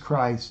Jesus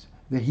Christ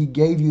that he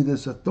gave you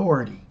this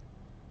authority,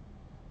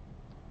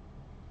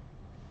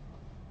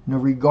 now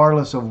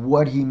regardless of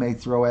what he may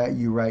throw at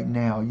you right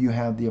now, you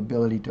have the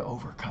ability to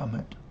overcome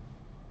it.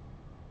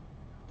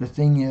 The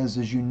thing is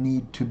you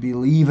need to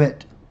believe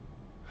it.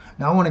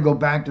 Now I want to go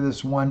back to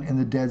this one in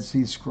the Dead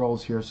Sea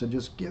Scrolls here, so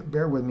just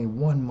bear with me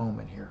one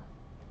moment here.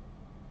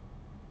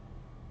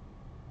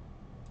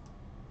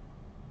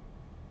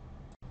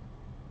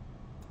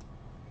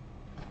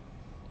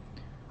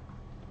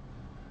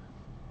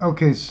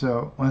 Okay,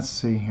 so let's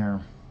see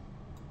here.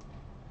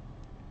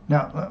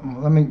 Now,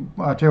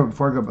 I'll tell you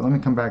before I go, but let me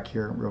come back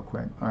here real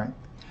quick. All right.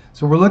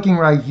 So we're looking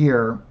right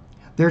here.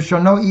 There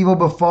shall no evil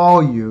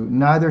befall you,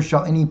 neither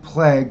shall any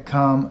plague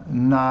come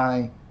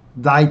nigh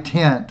thy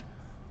tent,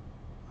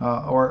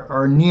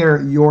 or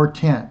near your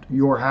tent,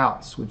 your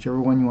house,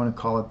 whichever one you want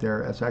to call it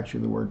there. That's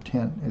actually the word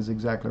tent is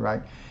exactly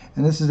right.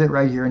 And this is it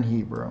right here in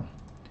Hebrew.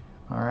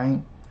 All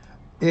right.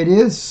 It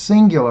is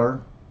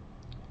singular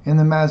in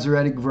the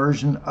Masoretic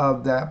version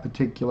of that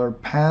particular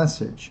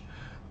passage.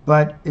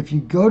 But if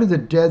you go to the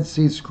Dead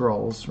Sea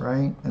Scrolls,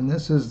 right, and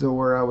this is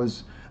where I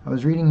was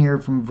reading here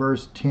from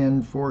verse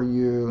 10 for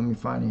you. Let me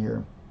find it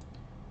here.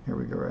 Here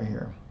we go, right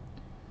here.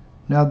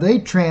 Now they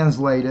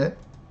translate it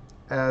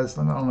as,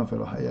 I don't know if it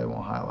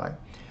won't highlight.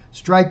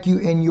 Strike you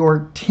in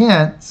your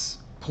tents,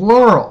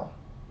 plural.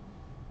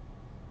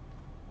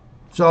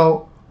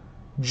 So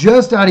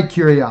just out of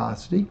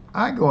curiosity,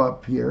 I go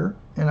up here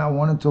and I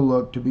wanted to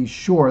look to be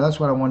sure. That's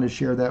what I wanted to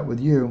share that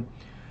with you.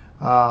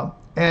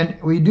 And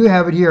we do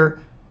have it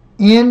here.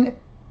 In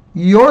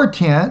your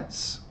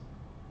tents,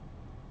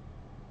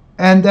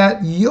 and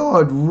that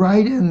yod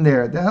right in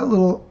there, that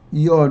little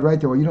yod right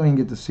there, well, you don't even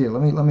get to see it.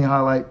 Let me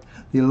highlight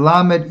the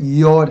lamed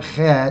yod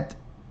chet.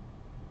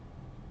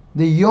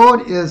 The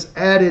yod is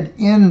added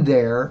in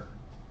there,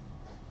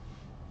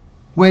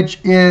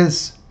 which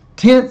is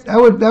tent. That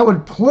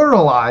would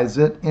pluralize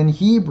it in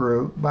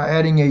Hebrew by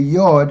adding a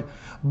yod,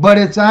 but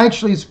it's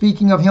actually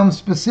speaking of him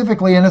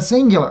specifically in a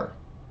singular.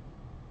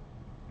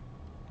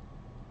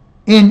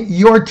 In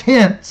your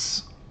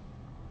tents.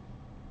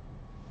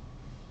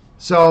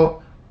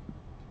 So,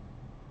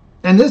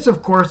 and this,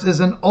 of course, is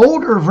an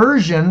older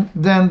version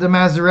than the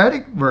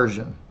Masoretic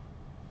version.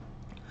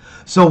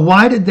 So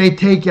why did they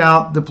take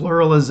out the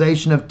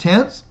pluralization of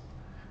tents?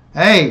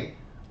 Hey,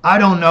 I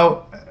don't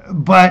know,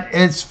 but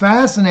it's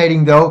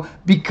fascinating, though,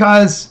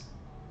 because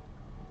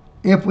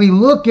if we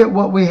look at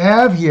what we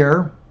have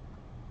here,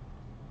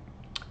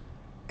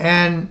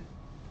 and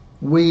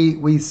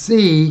we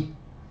see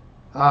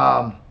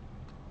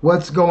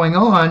what's going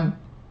on,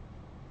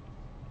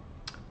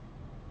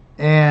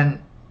 and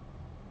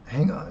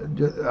hang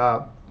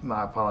on,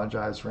 I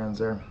apologize, friends,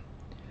 there.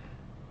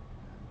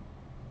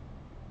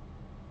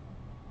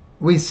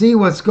 We see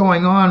what's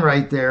going on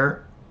right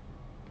there,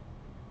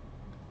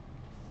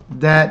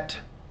 that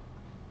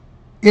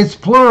it's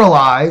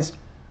pluralized.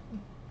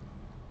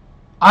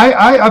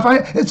 I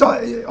find it's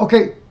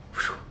okay.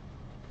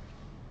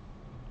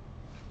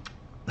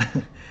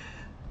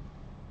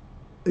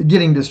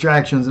 Getting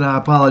distractions, and I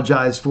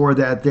apologize for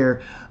that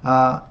there.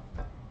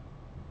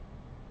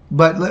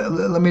 But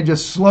let me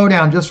just slow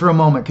down just for a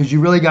moment, because you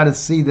really got to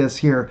see this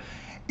here.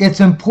 It's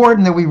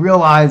important that we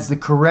realize the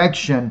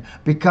correction,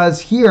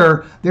 because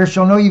here, there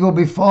shall no evil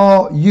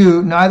befall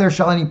you, neither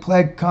shall any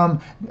plague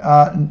come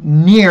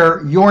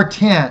near your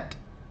tent,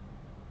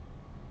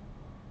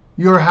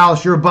 your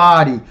house, your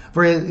body,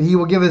 for he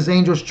will give his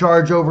angels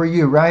charge over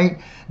you, right?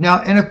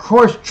 Now, and of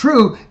course,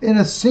 true, in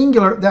a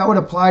singular, that would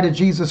apply to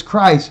Jesus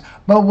Christ.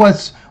 But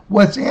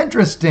what's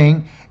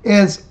interesting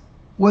is,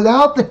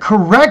 without the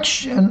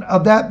correction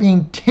of that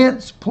being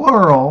tents,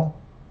 plural,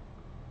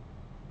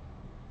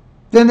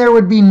 then there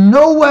would be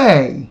no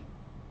way,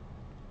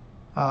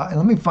 and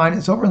let me find it,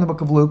 it's over in the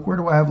book of Luke. Where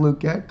do I have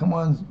Luke at? Come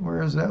on,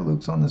 where is that?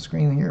 Luke's on the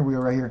screen. Here we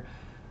are, right here.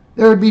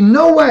 There would be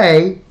no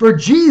way for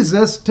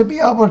Jesus to be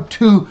able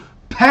to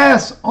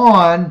pass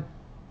on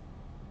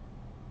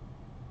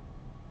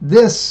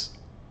this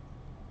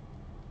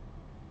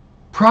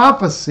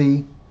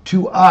prophecy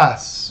to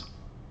us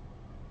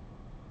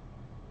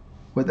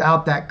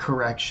without that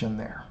correction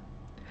there.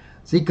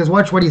 See, because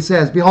watch what he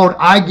says. Behold,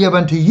 I give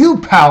unto you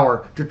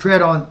power to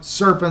tread on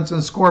serpents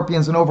and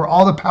scorpions and over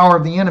all the power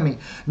of the enemy,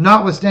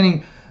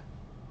 notwithstanding,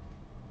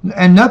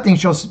 and nothing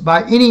shall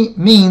by any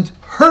means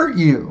hurt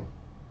you.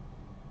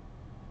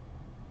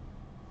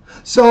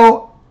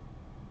 So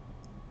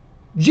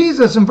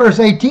Jesus in verse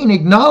 18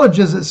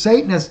 acknowledges that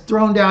Satan is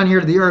thrown down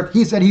here to the earth.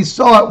 He said he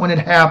saw it when it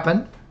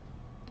happened.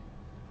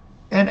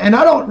 And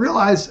I don't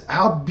realize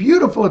how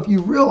beautiful, if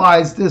you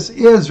realize this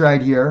is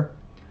right here,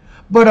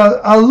 but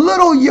a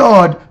little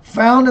yod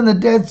found in the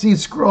Dead Sea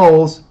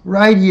Scrolls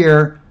right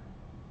here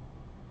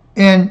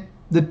in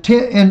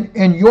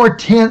in your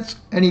tents,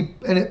 and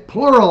it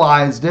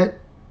pluralized it,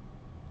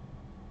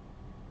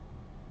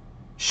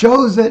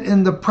 shows that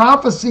in the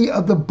prophecy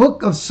of the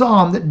book of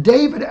Psalm that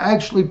David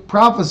actually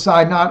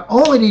prophesied. Not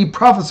only did he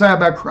prophesy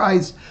about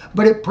Christ,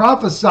 but it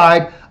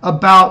prophesied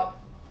about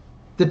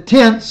the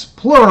tents,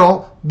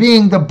 plural,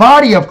 being the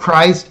body of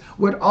Christ,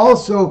 would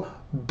also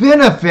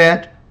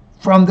benefit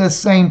from this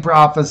same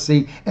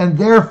prophecy. And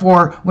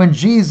therefore, when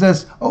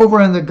Jesus,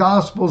 over in the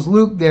Gospels,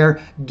 Luke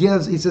there,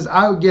 he says,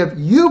 I will give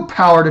you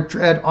power to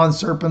tread on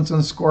serpents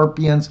and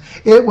scorpions.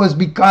 It was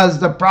because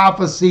the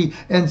prophecy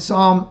in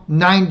Psalm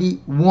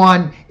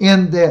 91,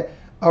 in the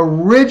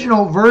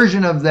original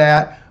version of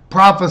that,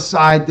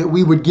 prophesied that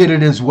we would get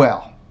it as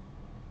well.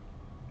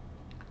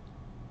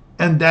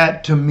 And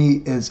that to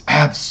me is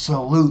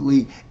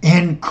absolutely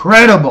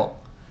incredible.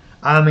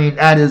 I mean,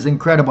 that is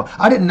incredible.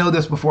 I didn't know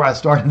this before I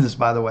started this,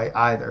 by the way,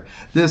 either.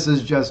 This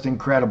is just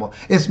incredible.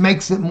 It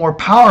makes it more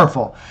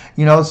powerful.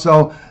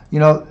 So,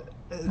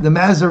 the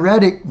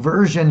Masoretic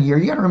version here,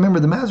 you got to remember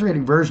the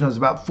Masoretic version was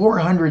about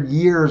 400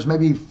 years,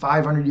 maybe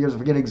 500 years, I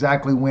forget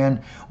exactly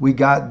when we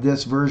got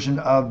this version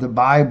of the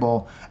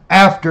Bible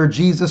after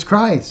Jesus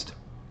Christ.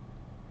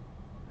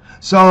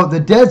 So the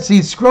Dead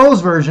Sea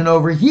Scrolls version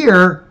over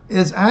here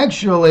is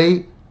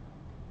actually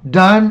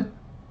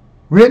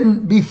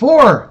written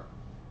before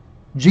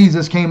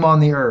Jesus came on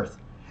the earth.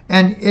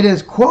 And it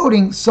is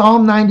quoting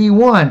Psalm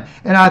 91.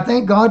 And I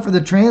thank God for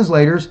the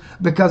translators,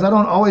 because I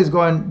don't always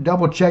go and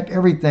double check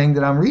everything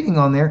that I'm reading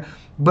on there,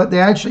 but they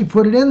actually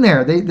put it in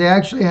there. They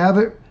actually have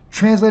it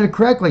translated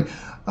correctly.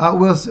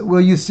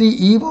 Will you see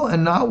evil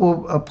and not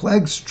will a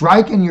plague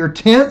strike in your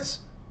tents?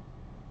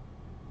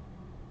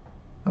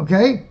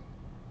 Okay?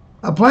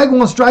 A plague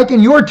won't strike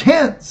in your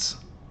tents.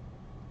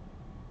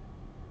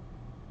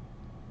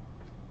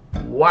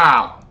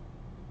 Wow.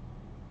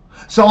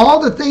 So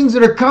all the things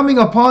that are coming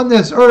upon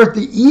this earth,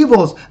 the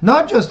evils,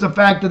 not just the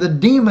fact of the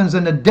demons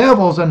and the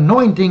devils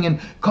anointing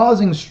and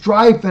causing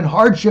strife and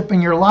hardship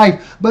in your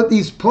life, but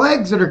these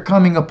plagues that are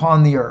coming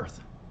upon the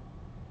earth.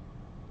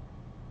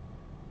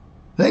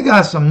 They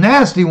got some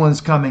nasty ones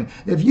coming.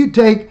 If you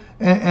take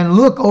and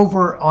look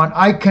over on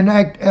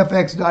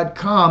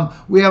iConnectFX.com,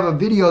 we have a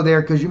video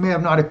there, because you may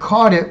have not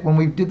caught it when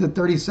we did the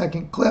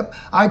 30-second clip.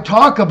 I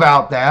talk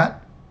about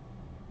that.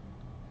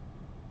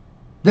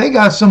 They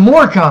got some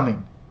more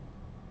coming.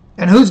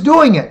 And who's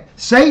doing it?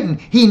 Satan.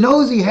 He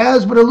knows he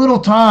has but a little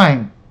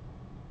time.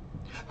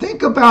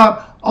 Think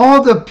about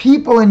all the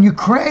people in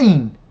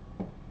Ukraine.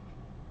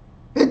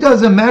 It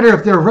doesn't matter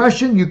if they're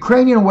Russian,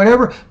 Ukrainian, or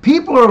whatever.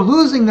 People are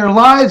losing their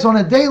lives on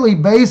a daily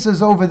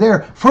basis over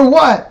there. For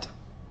what?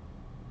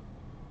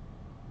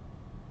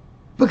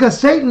 Because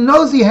Satan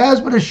knows he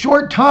has but a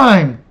short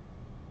time.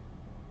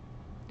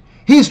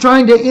 He's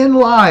trying to end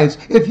lives.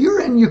 If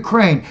you're in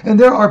Ukraine, and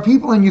there are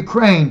people in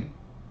Ukraine,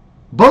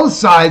 both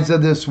sides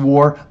of this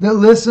war, that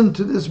listen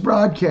to this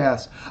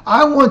broadcast,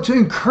 I want to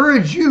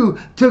encourage you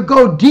to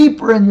go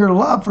deeper in your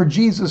love for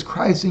Jesus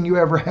Christ than you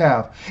ever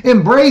have.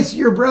 Embrace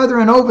your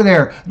brethren over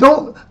there.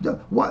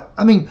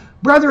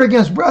 Brother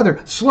against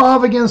brother,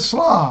 Slav against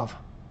Slav.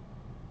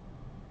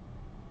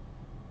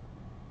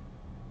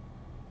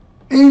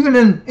 Even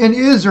in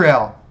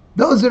Israel,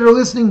 those that are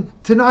listening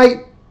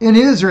tonight in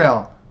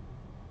Israel,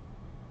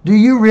 do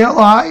you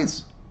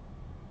realize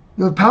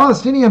the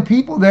Palestinian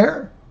people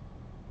there?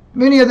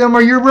 Many of them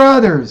are your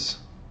brothers.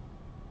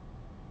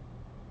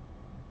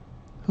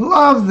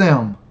 Love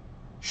them.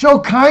 Show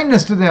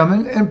kindness to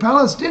them. And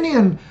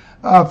Palestinian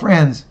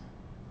friends,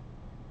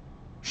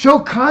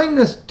 show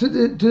kindness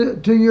to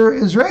your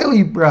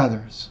Israeli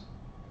brothers.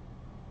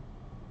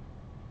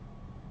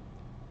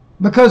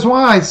 Because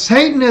why?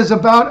 Satan is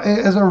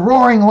as a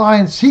roaring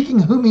lion, seeking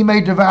whom he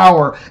may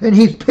devour. And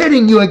he's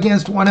pitting you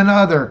against one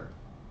another.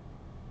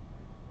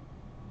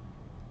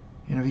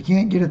 And if he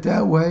can't get it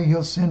that way,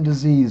 he'll send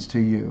disease to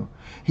you.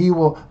 He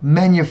will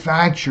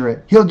manufacture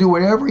it. He'll do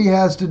whatever he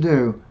has to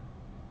do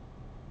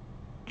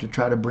to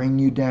try to bring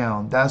you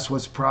down. That's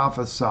what's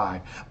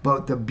prophesied.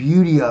 But the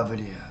beauty of it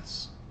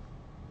is,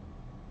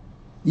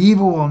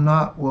 evil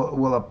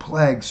will a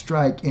plague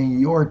strike in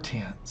your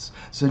tents.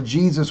 So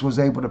Jesus was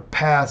able to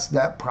pass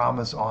that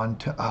promise on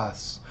to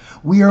us.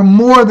 We are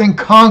more than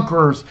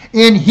conquerors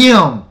in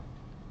him,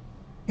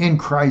 in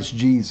Christ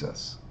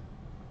Jesus.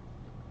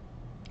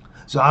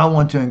 So I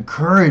want to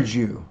encourage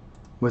you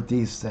with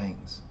these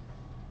things.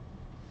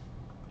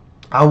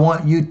 I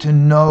want you to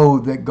know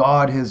that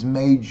God has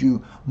made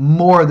you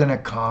more than a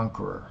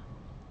conqueror.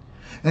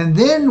 And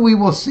then we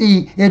will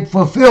see it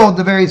fulfilled,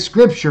 the very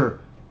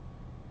scripture.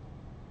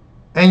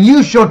 And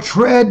you shall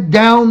tread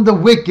down the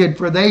wicked,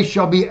 for they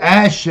shall be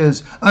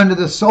ashes under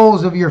the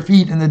soles of your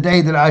feet in the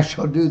day that I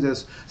shall do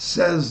this,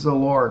 says the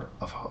Lord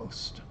of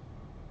hosts.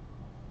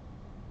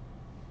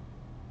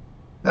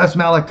 That's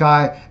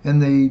Malachi in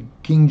the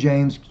King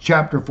James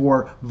chapter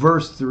 4,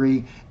 verse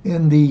 3.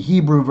 In the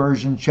Hebrew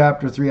version,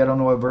 chapter 3, I don't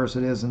know what verse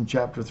it is in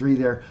chapter 3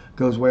 there,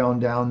 goes way on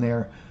down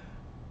there.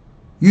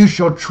 You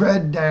shall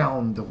tread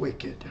down the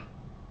wicked.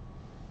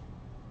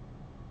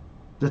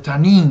 The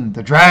Tanim,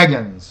 the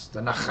dragons, the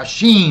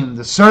Nachashim,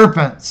 the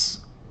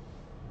serpents.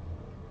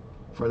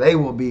 For they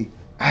will be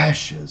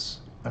ashes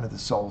under the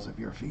soles of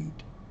your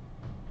feet.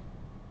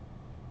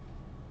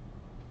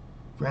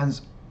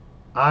 Friends,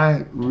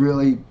 I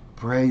really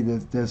pray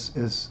that this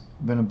has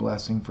been a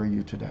blessing for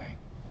you today.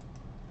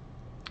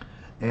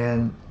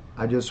 And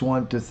I just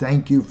want to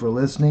thank you for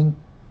listening.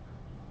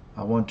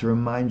 I want to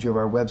remind you of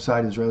our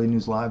website,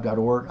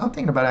 IsraeliNewsLive.org. I'm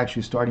thinking about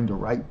actually starting to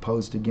write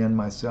posts again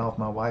myself.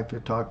 My wife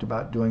had talked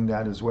about doing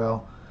that as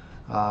well.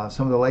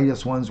 Some of the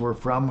latest ones were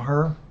from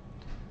her.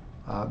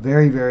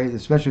 Very,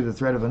 especially the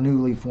threat of a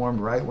newly formed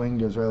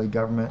right-winged Israeli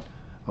government,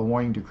 a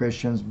warning to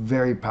Christians.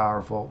 Very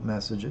powerful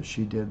message that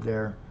she did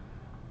there.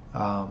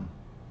 But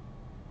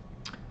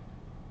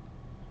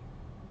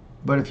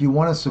if you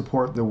want to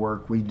support the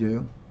work we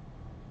do,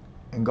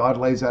 and God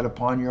lays that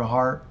upon your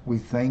heart, we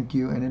thank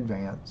you in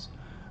advance.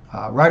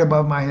 Right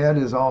above my head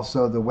is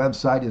also the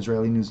website,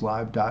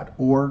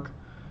 IsraeliNewsLive.org.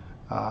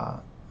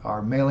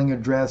 Our mailing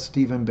address,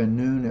 Stephen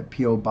Bennun at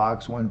P.O.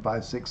 Box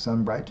 156,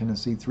 Sunbright,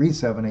 Tennessee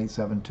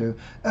 37872.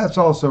 That's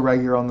also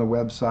right here on the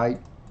website.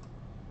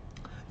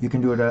 You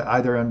can do it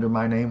either under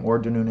my name or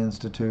Bennun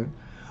Institute,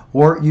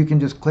 or you can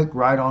just click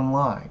right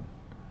online,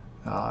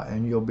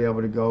 and you'll be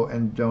able to go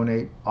and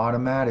donate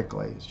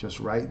automatically. It's just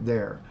right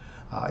there.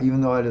 Even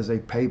though it is a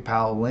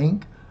PayPal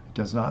link, it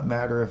does not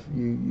matter if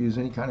you use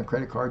any kind of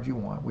credit card you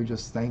want. We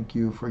just thank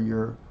you for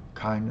your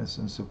kindness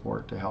and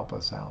support to help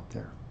us out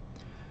there.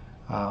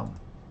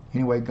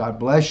 Anyway, God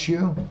bless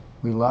you.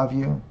 We love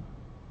you,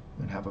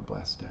 and have a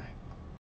blessed day.